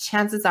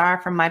 chances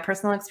are, from my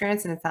personal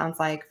experience, and it sounds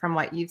like from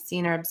what you've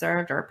seen or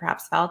observed or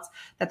perhaps felt,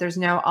 that there's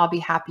no I'll be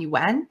happy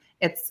when.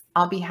 It's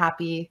I'll be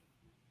happy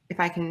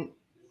if I can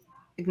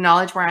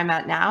acknowledge where I'm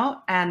at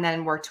now and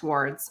then work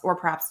towards, or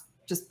perhaps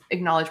just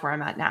acknowledge where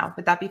I'm at now.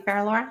 Would that be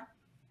fair, Laura?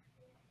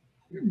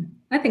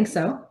 I think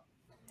so.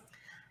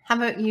 How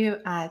about you,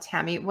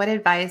 Tammy? What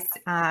advice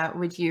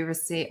would you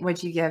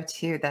give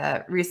to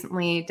the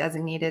recently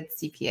designated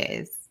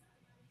CPAs?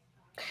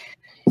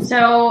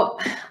 So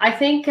I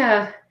think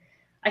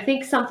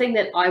something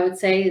that I would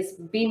say is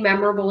be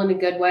memorable in a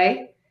good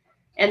way.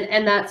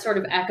 And that sort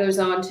of echoes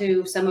on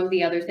to some of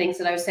the other things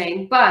that I was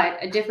saying, but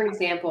a different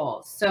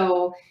example.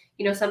 So,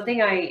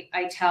 something I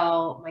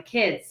tell my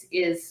kids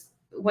is,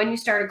 when you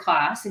start a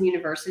class in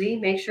university,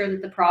 make sure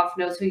that the prof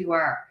knows who you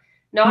are.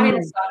 Not in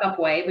a suck-up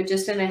way, but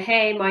just in a,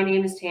 hey, my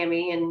name is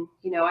Tammy, and,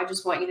 I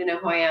just want you to know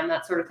who I am,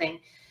 that sort of thing.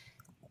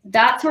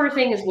 That sort of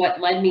thing is what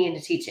led me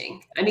into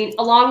teaching. I mean,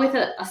 along with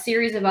a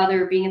series of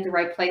other being at the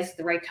right place at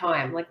the right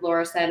time, like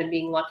Laura said, and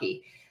being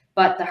lucky.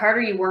 But the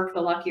harder you work,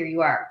 the luckier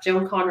you are.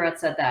 Joan Conrad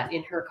said that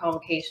in her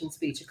convocation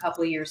speech a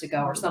couple of years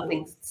ago, or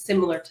something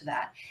similar to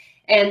that.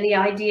 And the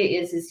idea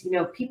is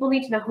people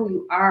need to know who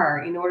you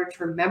are in order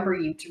to remember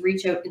you, to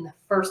reach out in the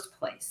first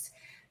place.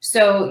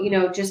 So,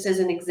 just as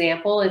an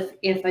example,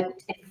 if a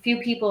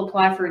few people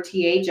apply for a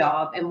TA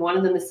job, and one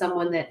of them is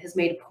someone that has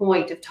made a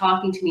point of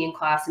talking to me in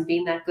class and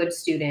being that good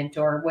student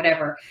or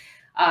whatever,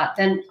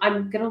 then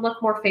I'm going to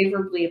look more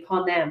favorably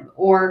upon them.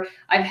 Or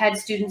I've had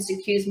students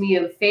accuse me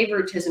of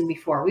favoritism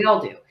before. We all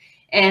do.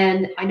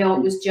 And I know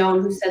it was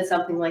Joan who said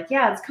something like,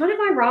 yeah, it's kind of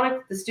ironic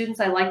that the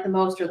students I like the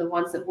most are the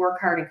ones that work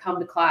hard and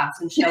come to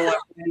class and show up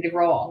ready to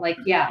roll. Like,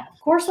 yeah, of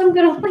course I'm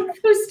going to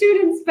like those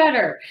students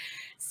better.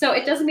 So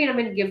it doesn't mean I'm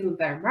going to give them a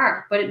better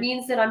mark, but it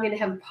means that I'm going to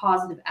have a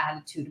positive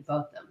attitude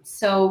about them.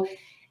 So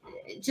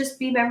just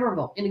be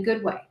memorable in a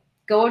good way.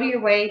 Go out of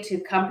your way to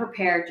come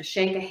prepared, to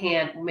shake a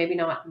hand. Well, maybe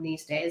not in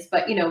these days,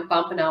 but,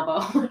 bump an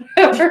elbow,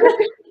 whatever.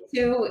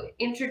 To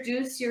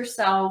introduce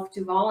yourself,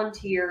 to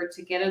volunteer,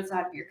 to get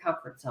outside of your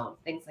comfort zone,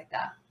 things like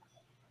that.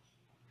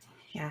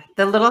 Yeah,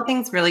 the little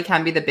things really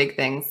can be the big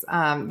things.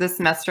 This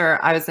semester,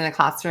 I was in a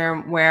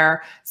classroom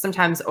where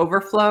sometimes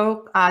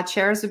overflow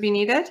chairs would be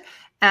needed.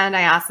 And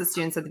I asked the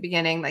students at the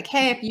beginning, like,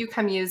 hey, if you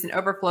come use an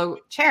overflow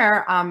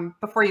chair,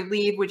 before you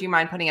leave, would you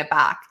mind putting it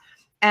back?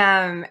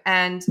 And,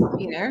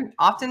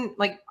 often,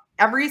 like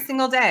every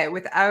single day,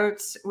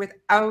 without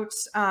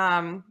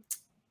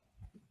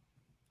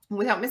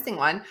missing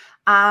one,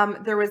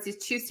 there was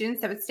these two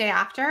students that would stay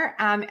after,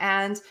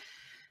 and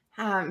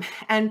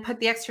and put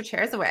the extra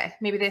chairs away.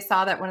 Maybe they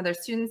saw that one of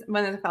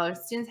the fellow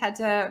students had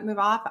to move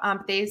off.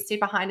 They stayed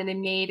behind and they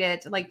made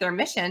it like their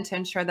mission to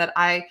ensure that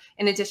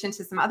in addition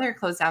to some other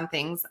closed down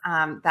things,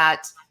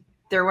 that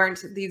there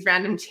weren't these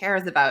random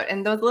chairs about.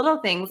 And those little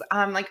things,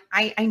 like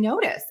I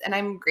notice, and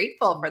I'm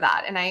grateful for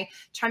that. And I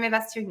try my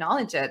best to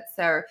acknowledge it.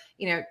 So,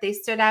 they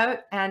stood out,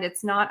 and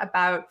it's not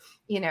about,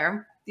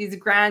 these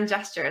grand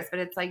gestures, but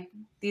it's like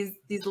these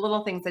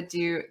little things that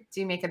do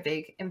make a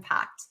big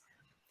impact.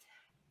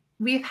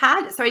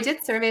 So I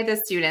did survey the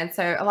students.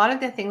 So a lot of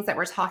the things that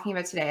we're talking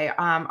about today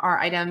are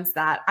items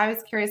that I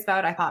was curious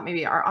about. I thought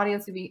maybe our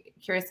audience would be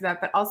curious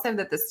about, but also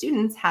that the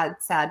students had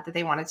said that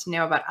they wanted to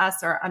know about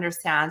us or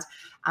understand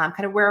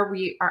kind of where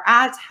we are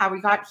at, how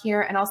we got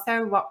here, and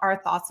also what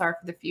our thoughts are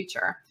for the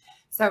future.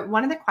 So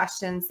one of the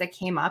questions that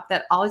came up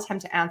that I'll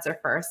attempt to answer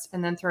first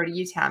and then throw to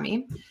you,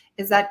 Tammy,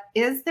 is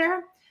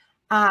there,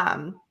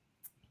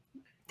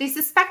 they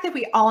suspect that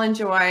we all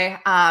enjoy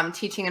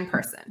teaching in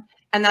person.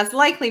 And that's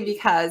likely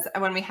because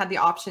when we had the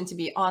option to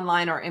be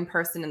online or in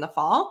person in the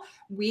fall,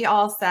 we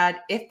all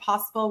said, if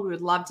possible, we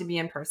would love to be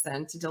in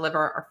person to deliver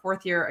our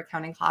fourth year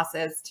accounting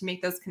classes, to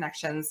make those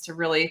connections, to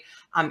really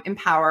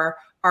empower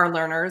our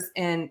learners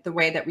in the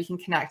way that we can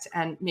connect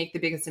and make the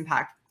biggest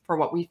impact for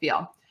what we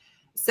feel.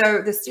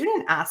 So the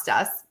student asked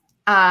us,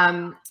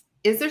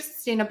 is there a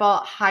sustainable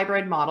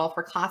hybrid model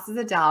for classes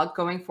at Dal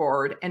going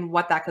forward and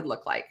what that could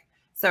look like?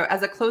 So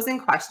as a closing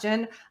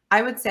question,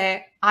 I would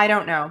say, I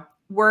don't know.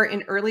 We're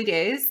in early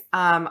days.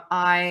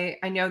 I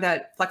know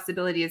that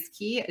flexibility is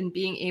key, and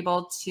being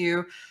able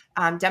to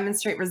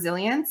demonstrate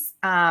resilience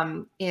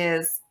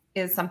is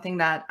something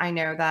that I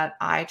know that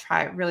I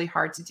try really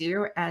hard to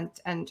do,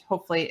 and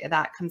hopefully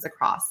that comes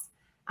across.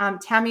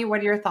 Tammy,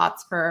 what are your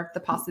thoughts for the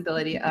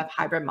possibility of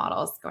hybrid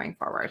models going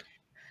forward?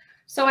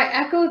 So I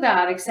echo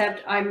that,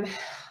 except I'm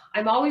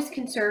always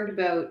concerned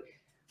about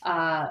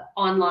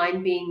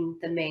online being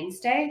the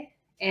mainstay.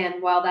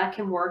 And while that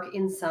can work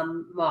in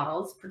some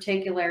models,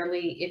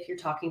 particularly if you're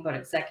talking about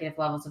executive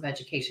levels of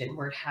education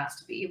where it has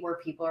to be, where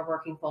people are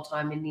working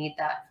full-time and need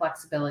that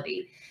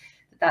flexibility,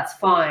 that's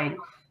fine.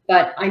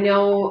 But I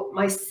know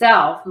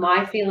myself,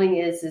 my feeling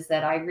is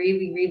that I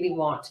really, really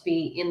want to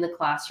be in the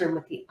classroom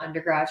with the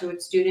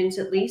undergraduate students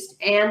at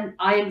least. And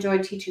I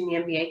enjoy teaching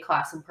the MBA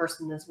class in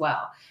person as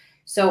well.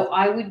 So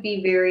I would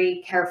be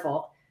very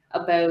careful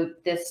about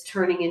this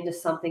turning into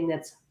something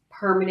that's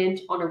permanent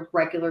on a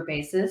regular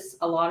basis.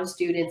 A lot of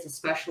students,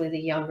 especially the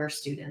younger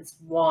students,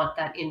 want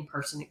that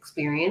in-person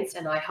experience.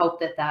 And I hope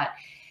that that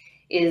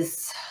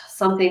is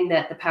something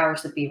that the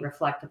powers that be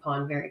reflect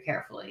upon very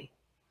carefully.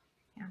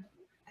 Yeah,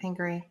 I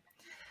agree.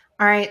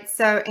 All right.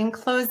 So in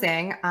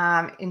closing,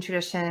 in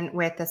tradition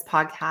with this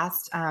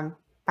podcast,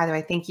 by the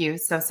way, thank you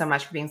so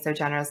much for being so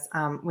generous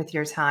with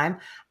your time.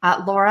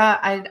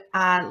 Laura,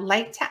 I'd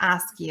like to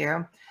ask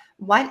you,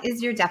 what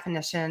is your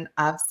definition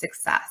of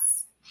success?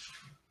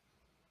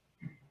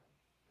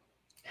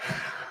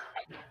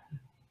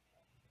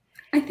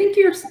 I think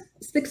you're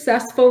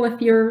successful if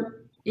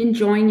you're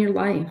enjoying your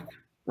life,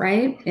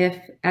 right? If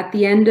at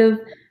the end of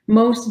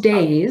most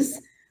days,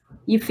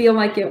 you feel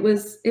like it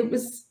was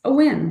a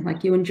win,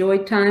 like you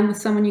enjoyed time with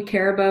someone you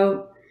care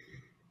about,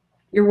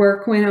 your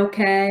work went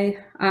okay.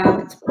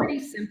 It's a pretty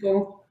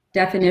simple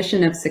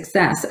definition of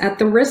success. At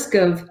the risk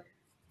of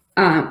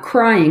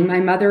crying, my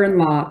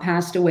mother-in-law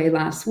passed away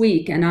last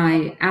week, and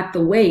at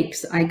the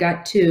wakes, I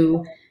got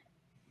to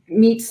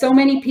meet so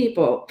many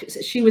people.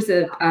 She was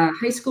a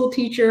high school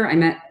teacher. I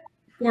met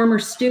former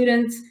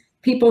students,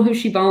 people who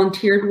she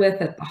volunteered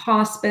with at the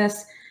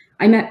hospice.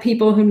 I met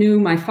people who knew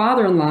my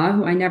father-in-law,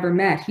 who I never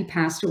met. He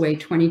passed away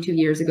 22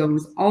 years ago and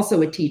was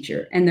also a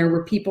teacher. And there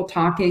were people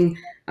talking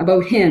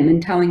about him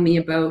and telling me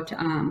about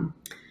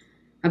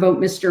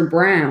Mr.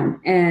 Brown.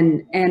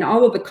 And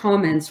all of the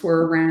comments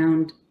were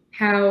around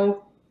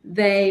how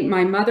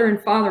my mother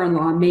and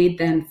father-in-law made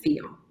them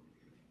feel.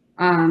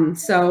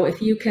 So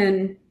if you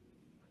can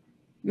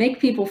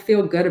make people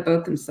feel good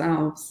about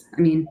themselves.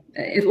 I mean,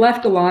 it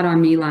left a lot on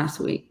me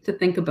last week to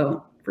think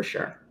about, for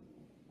sure.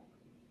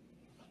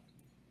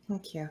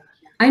 Thank you.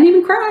 I didn't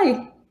even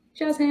cry.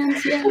 Jazz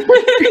hands, yeah.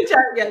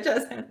 Yeah,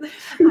 jazz hands.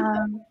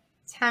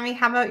 Tammy,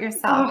 how about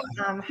yourself?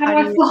 How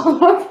do I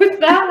follow up with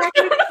that?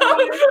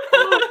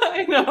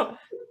 I know.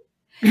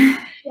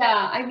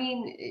 Yeah, I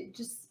mean,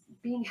 just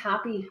being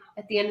happy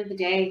at the end of the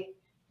day.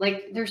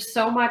 Like, there's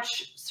so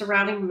much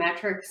surrounding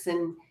metrics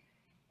and,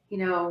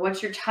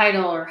 what's your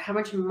title, or how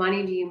much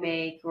money do you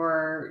make,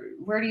 or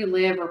where do you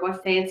live, or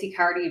what fancy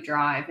car do you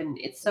drive? And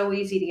it's so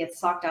easy to get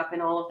sucked up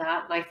in all of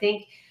that. And I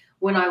think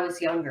when I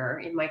was younger,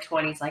 in my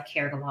 20s, I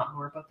cared a lot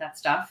more about that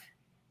stuff.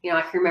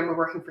 I can remember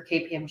working for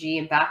KPMG,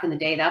 and back in the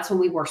day, that's when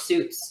we wore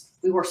suits.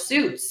 We wore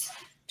suits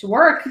to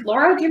work.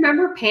 Laura, do you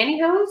remember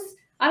pantyhose?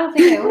 I don't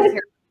think I owned a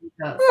pair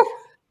of pantyhose.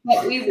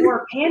 But we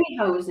wore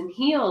pantyhose and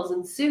heels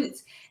and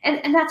suits.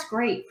 And that's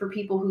great for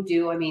people who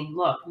do. I mean,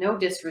 look, no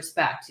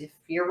disrespect. If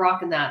you're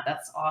rocking that,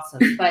 that's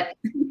awesome. But,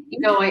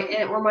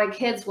 or my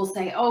kids will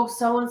say, oh,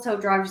 so-and-so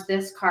drives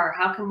this car.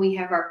 How can we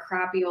have our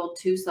crappy old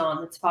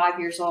Tucson that's 5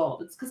 years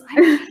old? It's because I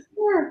don't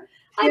care.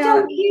 I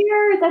don't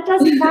care. That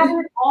doesn't matter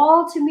at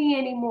all to me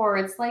anymore.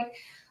 It's like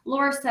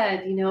Laura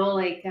said, you know,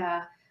 like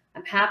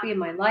I'm happy in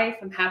my life.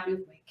 I'm happy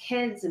with my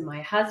kids and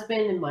my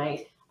husband and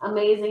my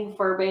amazing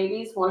fur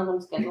babies. One of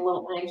them's getting a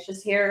little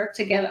anxious here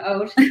to get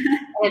out.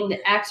 And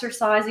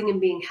exercising and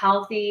being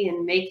healthy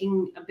and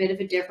making a bit of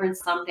a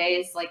difference some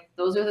days, like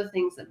those are the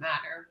things that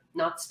matter,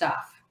 not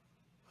stuff.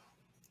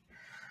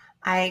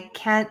 I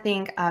can't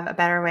think of a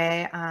better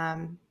way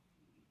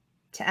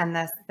to end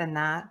this than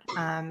that.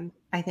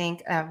 I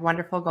think a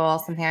wonderful goal,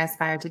 something I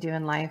aspire to do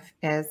in life,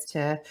 is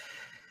to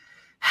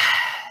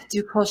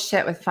do cool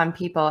shit with fun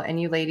people. And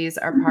you ladies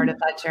are part of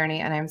that journey.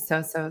 And I'm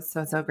so, so,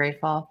 so, so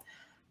grateful.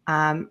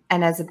 And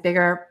as a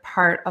bigger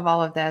part of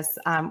all of this,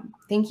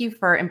 thank you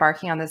for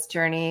embarking on this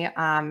journey,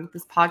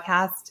 this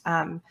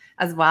podcast,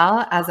 as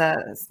well as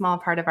a small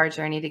part of our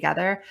journey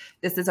together.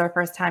 This is our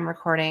first time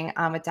recording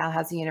with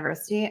Dalhousie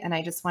University, and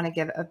I just want to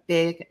give a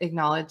big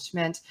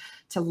acknowledgement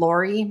to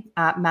Lori,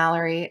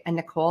 Mallory, and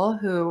Nicole,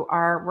 who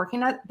are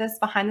working at this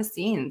behind the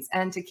scenes,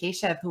 and to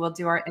Keshav, who will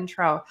do our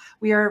intro.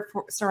 We are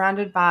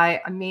surrounded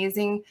by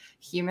amazing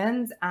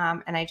humans,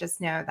 and I just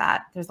know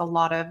that there's a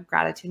lot of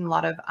gratitude and a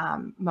lot of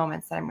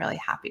moments that I'm really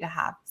happy to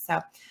have.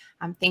 So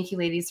thank you,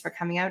 ladies, for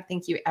coming out.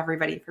 Thank you,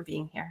 everybody, for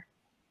being here.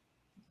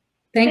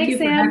 Thank you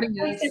for Sam. having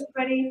us. Thanks,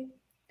 everybody.